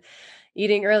 and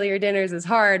eating earlier dinners is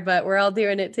hard, but we're all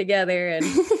doing it together. And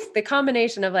the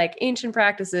combination of ancient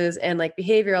practices and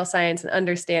behavioral science and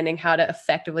understanding how to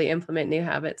effectively implement new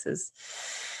habits has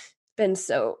been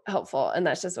so helpful. And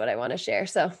that's just what I want to share.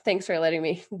 So thanks for letting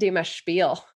me do my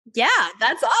spiel. Yeah,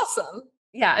 that's awesome.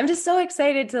 Yeah, I'm just so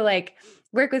excited to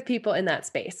work with people in that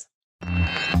space.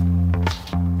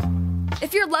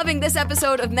 If you're loving this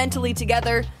episode of Mentally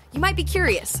Together, you might be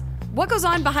curious. What goes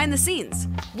on behind the scenes?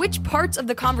 Which parts of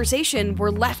the conversation were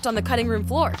left on the cutting room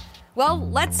floor? Well,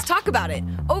 let's talk about it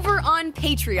over on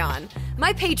Patreon.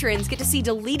 My patrons get to see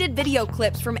deleted video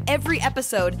clips from every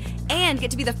episode and get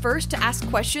to be the first to ask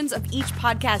questions of each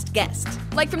podcast guest.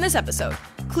 Like from this episode.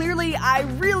 Clearly, I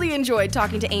really enjoyed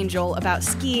talking to Angel about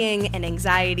skiing and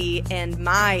anxiety and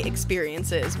my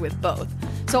experiences with both.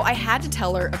 So I had to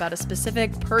tell her about a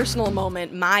specific personal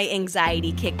moment my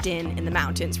anxiety kicked in the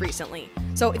mountains recently.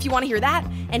 So if you want to hear that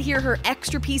and hear her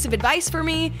extra piece of advice for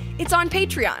me, it's on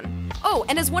Patreon. Oh,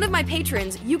 and as one of my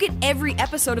patrons, you get every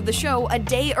episode of the show a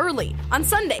day early on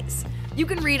Sundays. You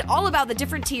can read all about the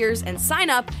different tiers and sign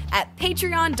up at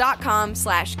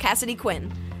patreon.com/Cassidy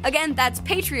Quinn. Again, that's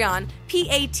Patreon,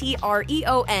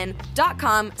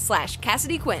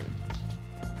 patreon.com/Cassidy Quinn.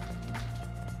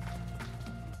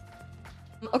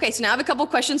 Okay, so now I have a couple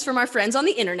questions from our friends on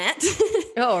the internet.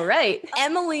 All right.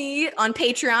 Emily on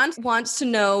Patreon wants to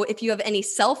know if you have any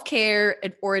self-care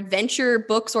or adventure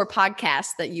books or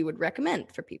podcasts that you would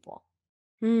recommend for people.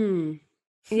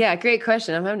 Yeah, great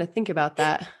question. I'm having to think about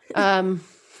that.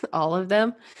 All of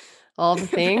them. All the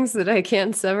things that I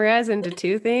can't summarize into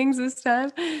 2 things this time.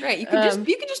 Right. You can just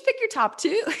pick your top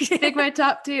 2. Pick my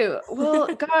top 2. Well,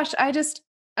 gosh, I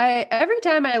every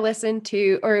time I listen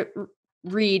to or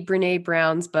read Brene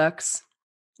Brown's books,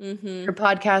 her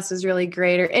podcast is really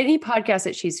great, or any podcast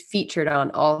that she's featured on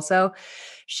also.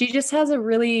 She just has a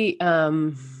really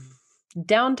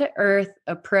down to earth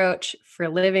approach for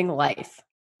living life.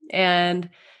 And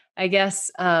I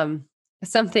guess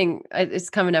something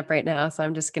is coming up right now, so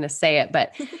I'm just going to say it.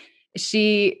 But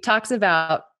she talks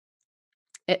about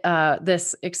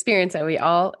this experience that we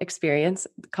all experience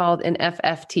called an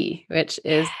FFT, which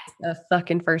is a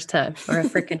fucking first time or a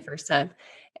freaking first time.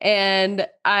 And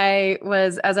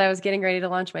as I was getting ready to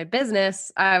launch my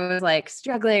business, I was like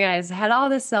struggling. I had all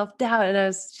this self-doubt and I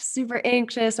was just super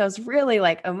anxious. I was really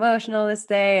like emotional this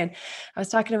day. And I was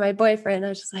talking to my boyfriend. I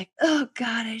was just like, oh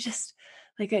God, I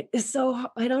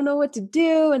don't know what to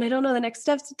do. And I don't know the next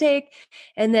steps to take.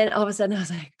 And then all of a sudden I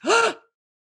was like, oh,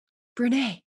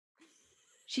 Brene,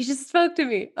 she just spoke to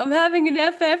me. I'm having an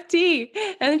FFT.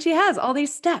 And then she has all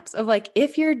these steps of like,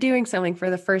 if you're doing something for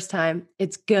the first time,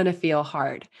 it's going to feel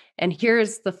hard. And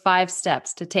here's the 5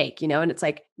 steps to take, and it's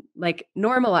like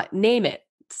normalize, name it.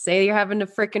 Say you're having a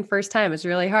freaking first time. It's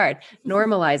really hard.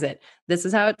 Normalize it. This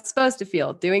is how it's supposed to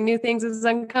feel. Doing new things is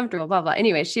uncomfortable, blah, blah.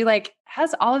 Anyway, she like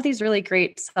has all of these really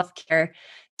great self-care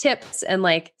tips and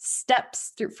like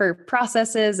steps for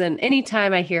processes. And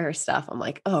anytime I hear her stuff, I'm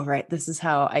like, oh, right, this is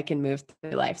how I can move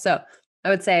through life. So I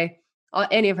would say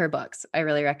any of her books, I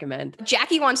really recommend.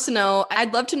 Jackie wants to know,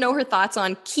 I'd love to know her thoughts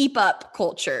on keep up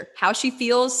culture, how she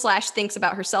feels / thinks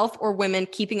about herself or women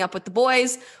keeping up with the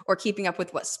boys or keeping up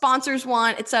with what sponsors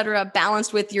want, etc.,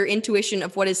 balanced with your intuition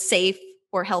of what is safe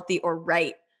or healthy or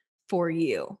right for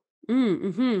you.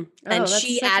 Mm-hmm. And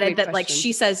she added that, like,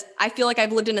 she says, I feel like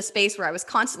I've lived in a space where I was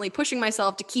constantly pushing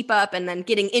myself to keep up and then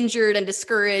getting injured and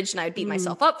discouraged, and I would beat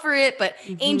myself up for it. But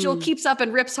Angel keeps up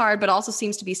and rips hard, but also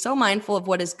seems to be so mindful of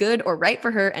what is good or right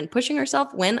for her and pushing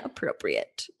herself when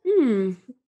appropriate.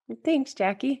 Thanks,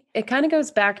 Jackie. It kind of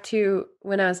goes back to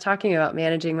when I was talking about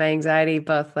managing my anxiety,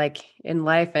 both like in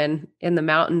life and in the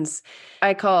mountains.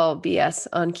 I call BS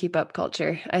on keep up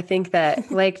culture. I think that,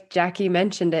 like Jackie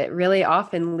mentioned, it really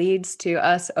often leads to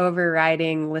us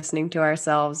overriding listening to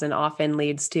ourselves and often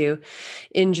leads to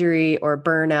injury or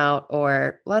burnout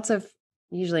or lots of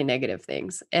usually negative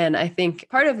things. And I think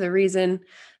part of the reason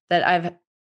that I've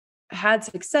had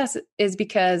success is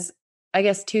because, I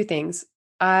guess, 2 things.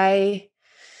 I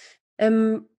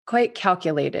am quite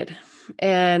calculated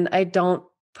and I don't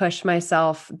push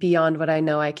myself beyond what I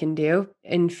know I can do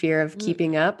in fear of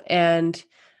keeping up. And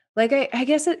like, I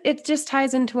guess it just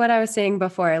ties into what I was saying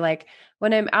before. Like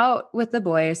when I'm out with the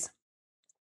boys,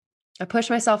 I push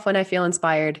myself when I feel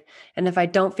inspired. And if I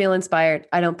don't feel inspired,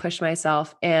 I don't push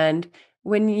myself. And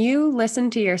when you listen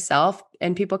to yourself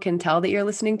and people can tell that you're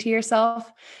listening to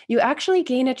yourself, you actually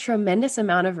gain a tremendous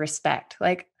amount of respect.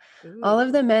 Like, all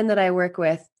of the men that I work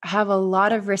with have a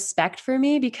lot of respect for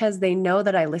me because they know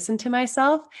that I listen to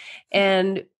myself.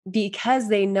 And because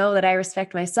they know that I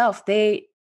respect myself, they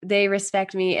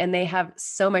respect me and they have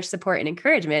so much support and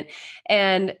encouragement.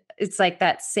 And it's like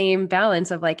that same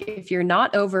balance of like, if you're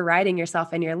not overriding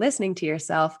yourself and you're listening to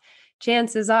yourself,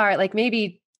 chances are like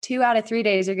maybe 2 out of 3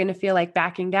 days, you're going to feel like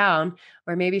backing down,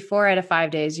 or maybe 4 out of 5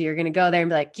 days, you're going to go there and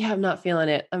be like, yeah, I'm not feeling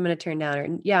it. I'm going to turn down,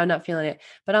 or yeah, I'm not feeling it.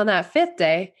 But on that 5th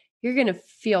day, you're going to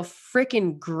feel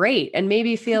freaking great and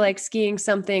maybe feel like skiing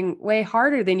something way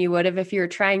harder than you would have if you're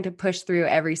trying to push through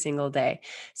every single day.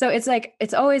 So it's like,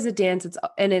 it's always a dance.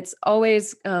 It's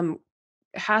always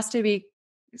has to be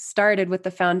started with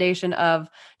the foundation of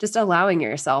just allowing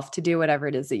yourself to do whatever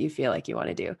it is that you feel like you want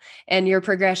to do. And your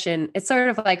progression, it's sort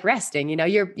of like resting,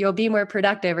 you'll be more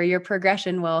productive, or your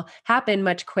progression will happen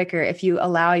much quicker if you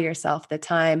allow yourself the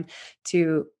time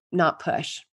to not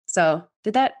push. So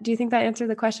do you think that answered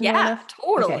the question? Yeah,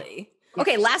 totally.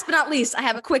 Okay, last but not least, I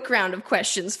have a quick round of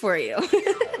questions for you.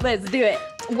 Let's do it.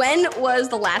 When was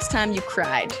the last time you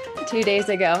cried? 2 days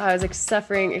ago. I was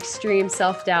suffering extreme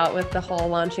self-doubt with the whole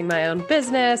launching my own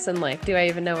business and like, do I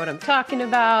even know what I'm talking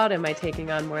about? Am I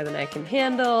taking on more than I can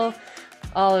handle?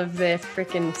 All of the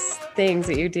freaking things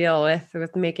that you deal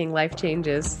with making life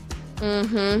changes.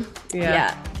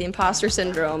 Yeah. The imposter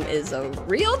syndrome is a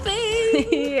real thing.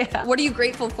 Yeah. What are you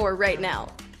grateful for right now?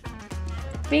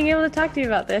 Being able to talk to you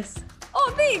about this.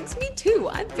 Oh, thanks. Me too.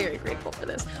 I'm very grateful for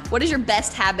this. What is your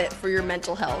best habit for your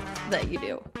mental health that you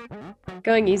do?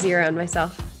 Going easier on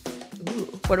myself. Ooh.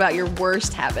 What about your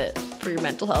worst habit for your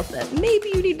mental health that maybe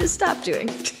you need to stop doing?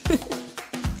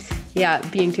 Yeah,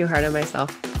 being too hard on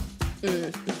myself.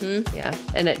 Yeah.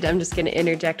 And I'm just going to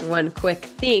interject one quick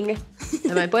thing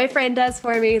that my boyfriend does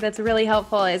for me that's really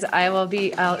helpful is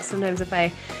I'll sometimes if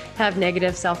I have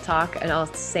negative self-talk and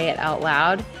I'll say it out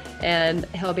loud and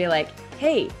he'll be like,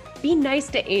 hey, be nice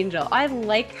to Angel. I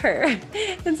like her.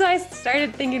 And so I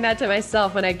started thinking that to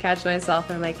myself when I catch myself.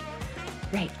 I'm like,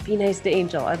 right, be nice to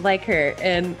Angel. I like her.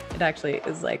 And it actually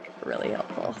is like really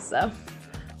helpful. So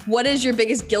what is your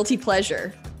biggest guilty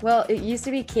pleasure? Well, it used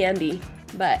to be candy,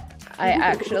 but I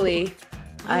actually,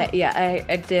 I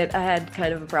had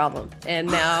kind of a problem and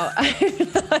now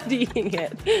I'm not eating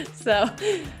it. So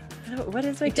What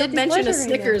is my You did guilty mention a pleasure right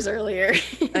Snickers earlier.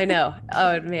 now? I know.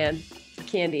 Oh, man.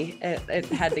 Candy. It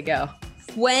had to go.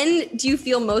 When do you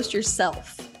feel most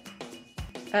yourself?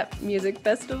 At music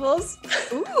festivals.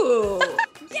 Ooh,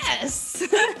 yes.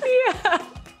 Yeah.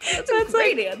 That's a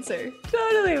great answer.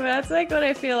 Totally. That's like when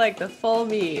I feel like the full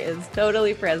me is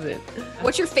totally present.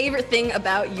 What's your favorite thing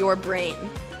about your brain?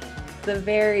 The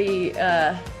very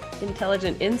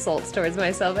intelligent insults towards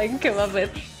myself I can come up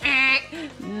with.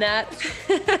 Not.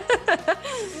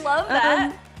 Love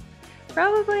that.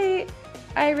 Probably,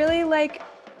 I really like,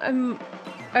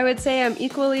 I would say I'm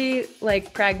equally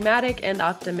like pragmatic and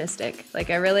optimistic. Like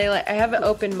I have an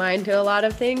open mind to a lot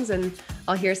of things, and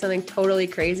I'll hear something totally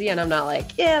crazy and I'm not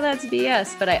like, yeah, that's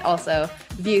BS. But I also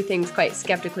view things quite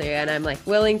skeptically, and I'm like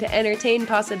willing to entertain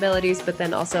possibilities, but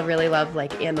then also really love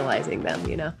like analyzing them,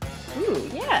 you know? Ooh,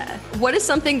 yeah. What is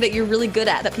something that you're really good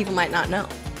at that people might not know?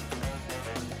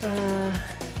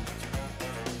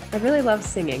 I really love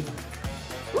singing.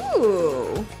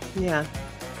 Ooh, Yeah.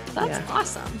 that's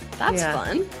awesome. That's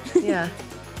fun. Yeah.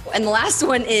 And the last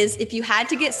one is, if you had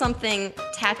to get something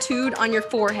tattooed on your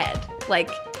forehead, like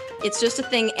it's just a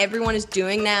thing everyone is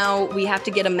doing now, we have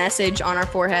to get a message on our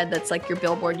forehead that's like your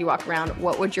billboard you walk around,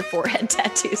 what would your forehead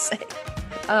tattoo say?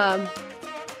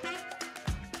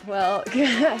 Well,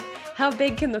 how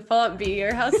big can the font be,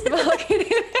 or how small can it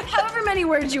be? However many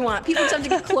words you want. People just have to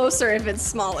get closer if it's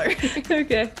smaller.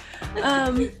 Okay.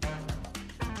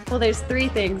 Well, there's three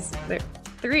things.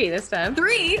 Three this time.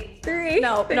 Three? Three.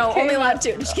 No, only allowed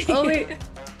two. Just kidding.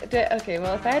 Okay,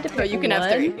 well, if I had to pick No, you can one,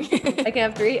 have three. I can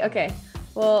have three? Okay.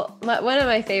 Well, one of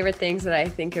my favorite things that I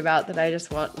think about that I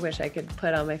just wish I could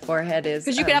put on my forehead is...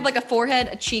 Because you could have like a forehead,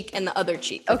 a cheek, and the other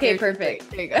cheek. Okay,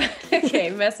 perfect. There you go. Okay,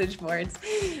 message boards.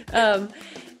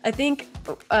 I think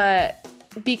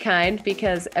be kind,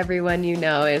 because everyone you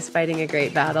know is fighting a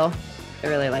great battle. I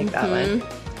really like that one.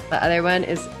 The other one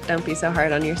is don't be so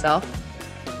hard on yourself.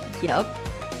 Yep.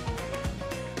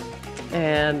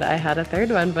 And I had a third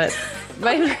one, but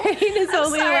my brain is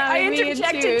only allowing me in twos. I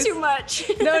interjected too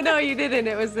much. No, you didn't.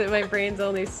 It was that my brain's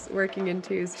only working in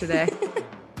twos today.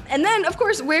 And then, of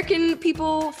course, where can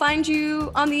people find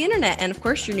you on the internet? And, of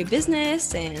course, your new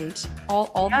business and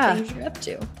all the things you're up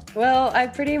to. Well, I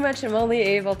pretty much am only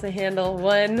able to handle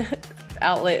one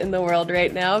outlet in the world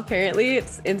right now. Apparently,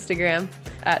 it's Instagram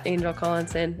at Angel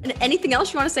Collinson. And anything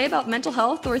else you want to say about mental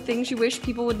health or things you wish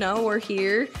people would know or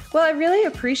hear? Well, I really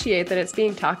appreciate that it's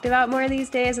being talked about more these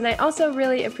days. And I also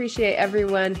really appreciate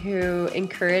everyone who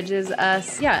encourages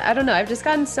us. Yeah, I don't know. I've just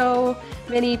gotten so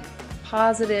many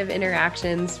positive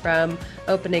interactions from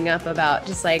opening up about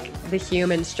just like the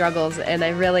human struggles. And I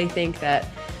really think that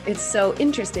it's so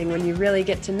interesting when you really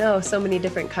get to know so many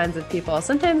different kinds of people.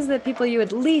 Sometimes the people you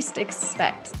would least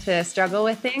expect to struggle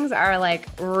with things are like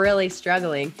really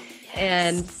struggling.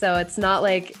 And so it's not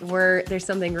like there's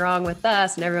something wrong with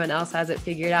us and everyone else has it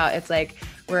figured out. It's like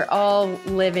we're all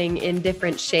living in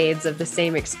different shades of the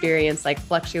same experience, like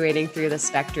fluctuating through the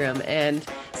spectrum. And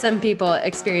some people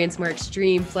experience more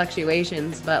extreme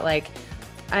fluctuations, but like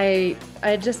I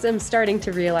just am starting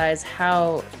to realize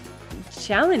how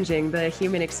challenging the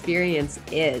human experience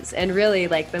is. And really,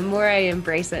 like, the more I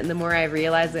embrace it and the more I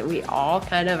realize that we all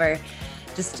kind of are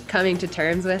just coming to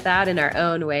terms with that in our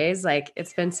own ways, like,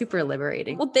 it's been super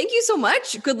liberating. Well, thank you so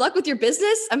much. Good luck with your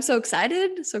business. I'm so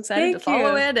excited to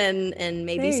follow it and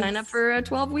maybe sign up for a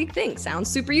 12-week thing. Sounds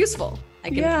super useful.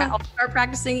 I'll start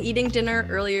practicing eating dinner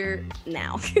earlier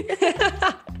now.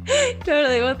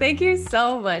 Totally. Well, thank you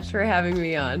so much for having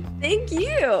me on. Thank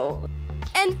you.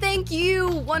 And thank you,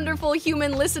 wonderful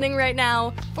human listening right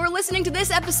now, for listening to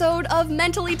this episode of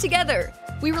Mentally Together.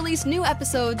 We release new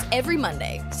episodes every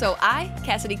Monday, so I,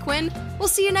 Cassidy Quinn, will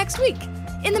see you next week.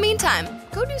 In the meantime,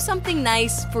 go do something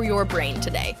nice for your brain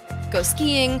today. Go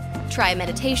skiing, try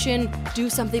meditation, do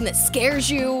something that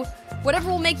scares you, whatever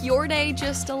will make your day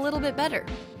just a little bit better.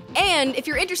 And if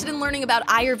you're interested in learning about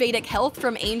Ayurvedic health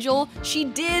from Angel, she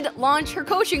did launch her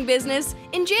coaching business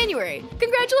in January.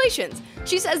 Congratulations!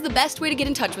 She says the best way to get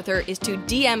in touch with her is to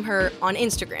DM her on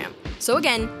Instagram. So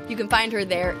again, you can find her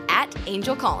there at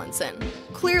Angel Collinson.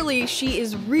 Clearly, she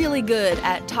is really good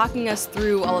at talking us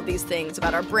through all of these things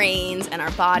about our brains and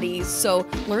our bodies, so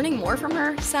learning more from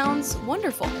her sounds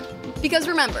wonderful. Because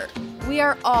remember, we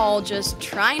are all just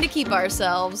trying to keep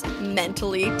ourselves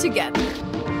mentally together.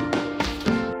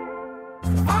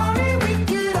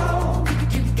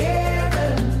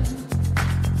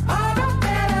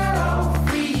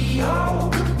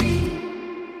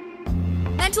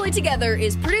 Mentally Together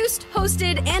is produced,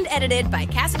 hosted, and edited by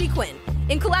Cassidy Quinn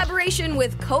in collaboration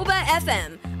with Koba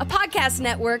FM, a podcast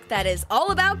network that is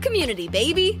all about community,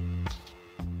 baby.